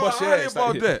 like, I bro, I'll got bust your caught ass.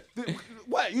 about Like, that.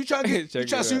 what? You trying to get? You Check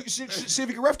trying to it see if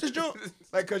you can ref this joint?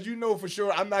 Like, cause you know for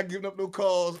sure I'm not giving up no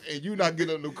calls, and you not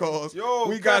giving up no calls. Yo,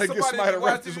 we gotta get somebody to ref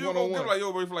watch this TV, you one gonna on get one. like,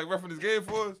 yo, wait for like referee this game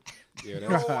for us. Yeah, Yo,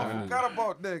 that's I funny. forgot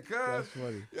about that, That's cuz.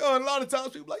 funny. Yo, and a lot of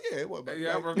times people like, yeah, what? Yeah,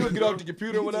 I Like, ref you'll this get off joint. the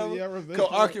computer or whatever. Yeah, I ref this Cause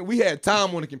our, joint. we had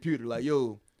time on the computer. Like,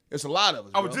 yo, it's a lot of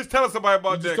us. I bro. was just telling somebody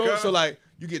about You that, just told- cuz. so like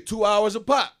you get 2 hours a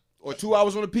pop or 2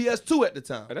 hours on the PS2 at the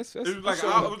time. That's It was like it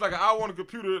was like an hour on the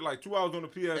computer, like 2 hours on the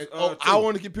PS. And, hour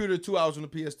on the computer, 2 hours on the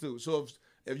PS2. So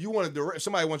if you wanted to,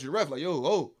 somebody wants you to ref, like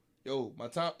yo, my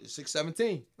time is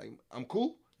 6:17. Like I'm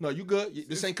cool. No, you good.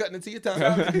 This ain't cutting into your time.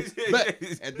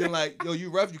 Bet. And then like yo, you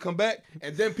ref, you come back,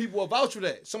 and then people will vouch for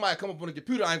that. Somebody come up on the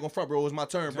computer, I ain't gonna front, bro. It was my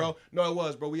turn, bro. No, it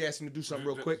was, bro. We asked him to do something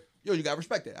real quick. Yo, you gotta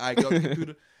respect that. All right, get off the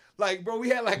computer. Like, bro, we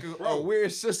had like a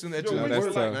weird system that Yo, you we that's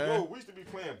used to worked, tough. man. yo, we used to be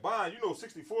playing Bond. You know,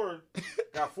 64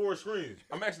 got 4 screens.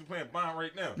 I'm actually playing Bond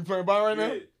right now. You playing ball right now?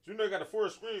 Yeah, you know, you got the 4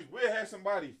 screens. We'll have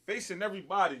somebody facing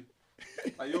everybody.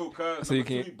 Like, yo, cuz, So you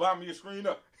can can't- you buy me a screen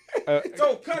up? Uh,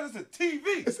 Yo, cuz, it's a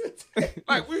TV.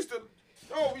 Like, we used to,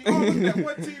 we all looked at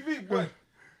one TV, but,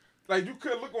 like, you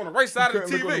couldn't look on the right side of the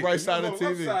Couldn't TV. look on the right You side look of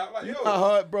on the left TV. side, like, You yo. know how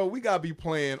hard, bro, we gotta be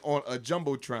playing on a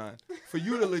jumbotron for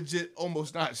you to legit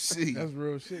almost not see That's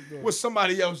real shit, though. what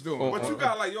somebody else doing. But you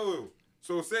got, like, yo,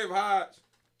 so say if Hodge,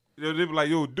 they be like,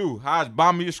 yo, dude, Hodge,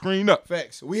 buy me a screen up.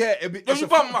 Facts. We had Yo, it's you a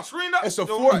buy me my screen up? it's a Yo,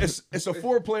 four what? it's a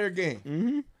 4-player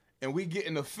game, and we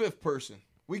getting the 5th person.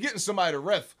 We getting somebody to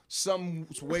ref some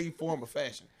way, form, or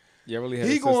fashion. yeah, I really had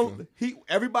He a system. going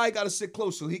everybody got to sit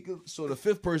close so so the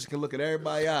 5th person can look at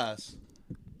everybody's eyes.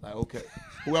 Like okay,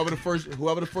 whoever the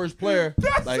first player,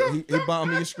 like he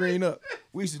bombed me a screen up.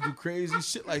 We used to do crazy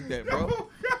shit like that, bro.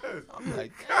 I'm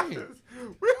like, damn.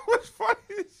 What's funny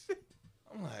as shit?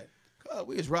 I'm like, God,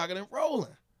 we was rocking and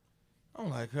rolling. I'm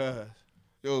like,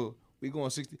 yo, we going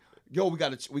 60. Yo, we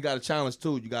got a challenge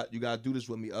too. You got to do this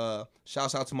with me.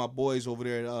 Shouts out to my boys over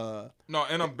there. No,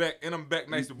 and I'm back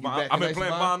nice to You Bond. back I've been nice to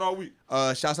playing Bond? Bond all week.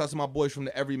 Shouts out to my boys from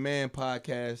the Every Man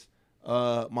podcast.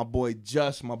 My boy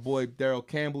Just, my boy Daryl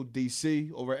Campbell,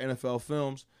 DC over at NFL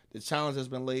Films. The challenge has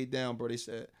been laid down, bro. They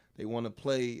said they want to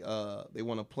play. They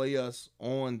want to play us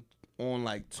on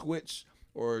like Twitch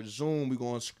or Zoom. We're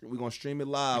gonna stream it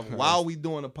live while we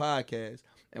doing the podcast,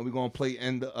 and we're gonna play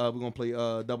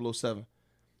 007.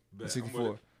 Bet, I'm 64.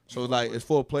 with it. So like it's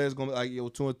 4 players gonna be like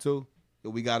 2-2. Yo,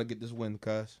 we gotta get this win,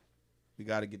 cuz. We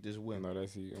gotta get this win. No,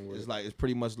 that's it. I'm with It's it. like it's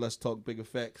pretty much let's talk big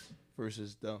effects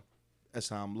versus them. That's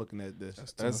how I'm looking at this.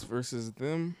 Us versus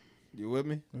them. You with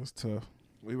me? That's tough.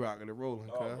 We rocking and rolling,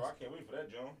 Oh, cuz. bro, I can't wait for that,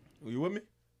 John. You with me?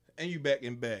 And you back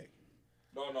in bag.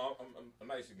 No, I'm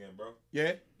nice again, bro.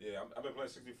 Yeah? Yeah, I've been playing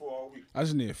 64 all week. I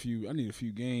just need a few. I need a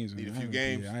few games. Need a man. few I haven't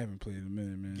games? played- I haven't played in a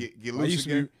minute, man. Get I loose used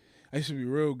again. I used to be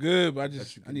real good, but I just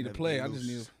Bet you I can need to never play. get I just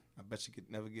loose. need. I bet you could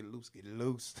never get loose. Get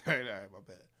loose. All right, my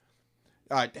bad.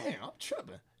 All right, damn, I'm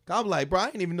tripping. I'm like, bro, I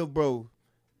ain't even know, bro.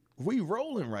 We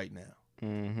rolling right now.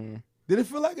 Mm-hmm. Did it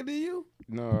feel like it to you?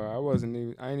 No, I didn't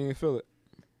even feel it.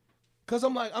 Cause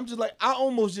I'm like, I'm like, man, I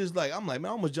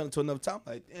almost jumped to another time.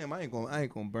 Like, damn, I ain't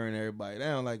gonna burn everybody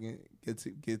down. Like, and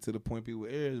get to the point people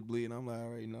with ears bleeding. I'm like, I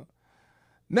already know.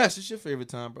 Ness, it's your favorite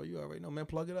time, bro. You already know, man.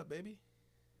 Plug it up, baby.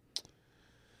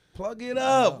 Plug it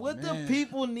up. What man. the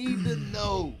people need to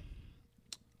know.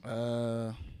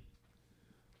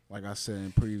 Like I said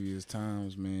in previous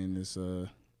times, man, it's some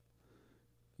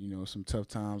tough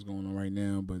times going on right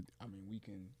now. But I mean,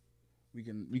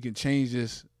 we can change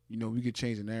this. You know, we could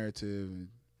change the narrative, and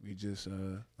we just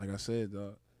like I said,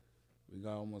 dog. We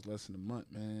got almost less than a month,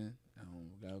 man.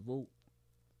 We gotta vote.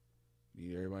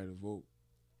 Need everybody to vote.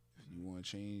 If you want to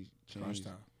change the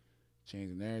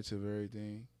narrative of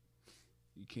everything.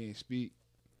 You can't speak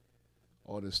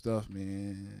all this stuff,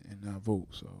 man, and not vote.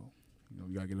 So,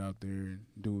 we gotta get out there and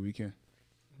do what we can.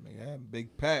 Man,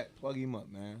 Big Pat, plug him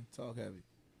up, man. Talk heavy.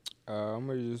 I'm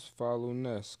gonna just follow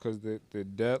Ness because the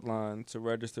deadline to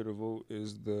register to vote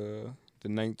is the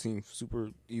 19th. Super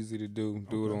easy to do.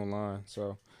 Do it online.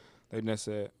 So, like Ness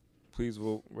said, please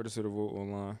vote. Register to vote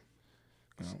online.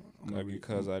 Gotta get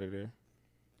cuz out of there.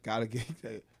 Gotta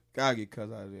get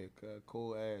cuz out of there.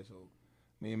 Cool asshole.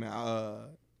 Man,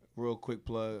 real quick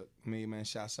plug. Man,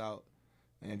 shouts out.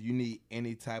 And if you need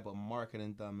any type of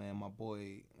marketing done, man, my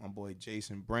boy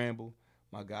Jason Bramble,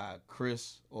 my guy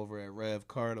Chris over at Rev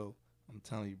Cardo, I'm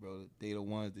telling you, bro, they the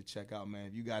ones to check out, man.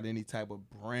 If you got any type of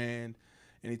brand,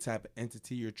 any type of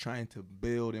entity you're trying to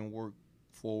build and work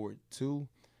forward to,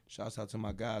 shouts out to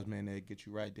my guys, man, that get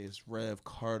you right there. It's Rev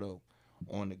Cardo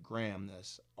on the gram.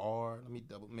 That's R. Let me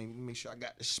make sure I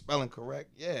got the spelling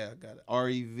correct. Yeah, I got it.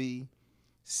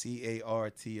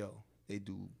 REVCARTO. They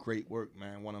do great work,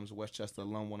 man. One of them's a Westchester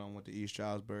alum. One of them went to East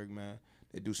Stroudsburg, man.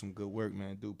 They do some good work,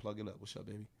 man. Dude, plug it up. What's up,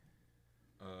 baby?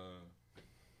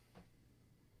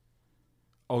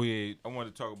 Oh yeah, I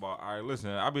wanted to talk about. All right, listen,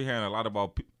 I be hearing a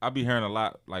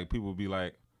lot like people be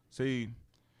like, say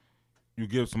you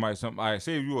give somebody something. All right,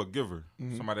 say if you a giver,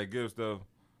 somebody that gives stuff,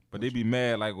 but they be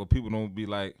mad like when people don't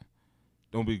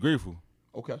be grateful.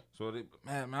 Okay. So they,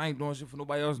 man, I ain't doing shit for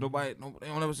nobody else. Nobody, they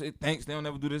don't ever say thanks. They don't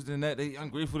ever do this and that. They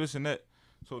ungrateful, this and that.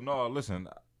 So no, listen,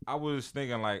 I was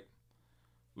thinking like,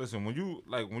 listen, when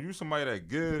you somebody that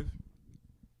give,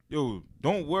 yo,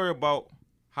 don't worry about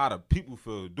how the people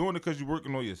feel. Doing it because you're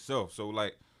working on yourself. So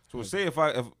like, say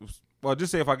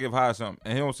just say if I give High something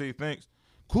and he don't say thanks,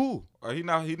 cool. Or he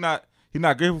not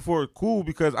grateful for it, cool,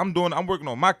 because I'm working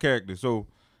on my character. So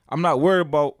I'm not worried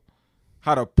about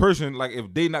how the person, like,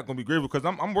 if they not gonna be grateful, because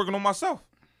I'm working on myself.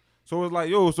 So it's like,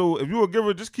 yo, so if you a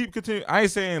giver, just keep continuing. I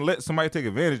ain't saying let somebody take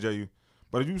advantage of you,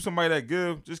 but if you somebody that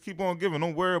give, just keep on giving.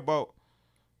 Don't worry about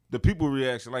the people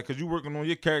reaction, like, because you working on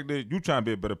your character, you trying to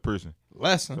be a better person.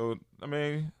 Lesson. So, I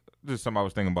mean, this is something I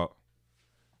was thinking about.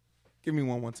 Give me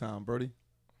one more time, Brody.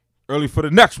 Early for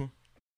the next one.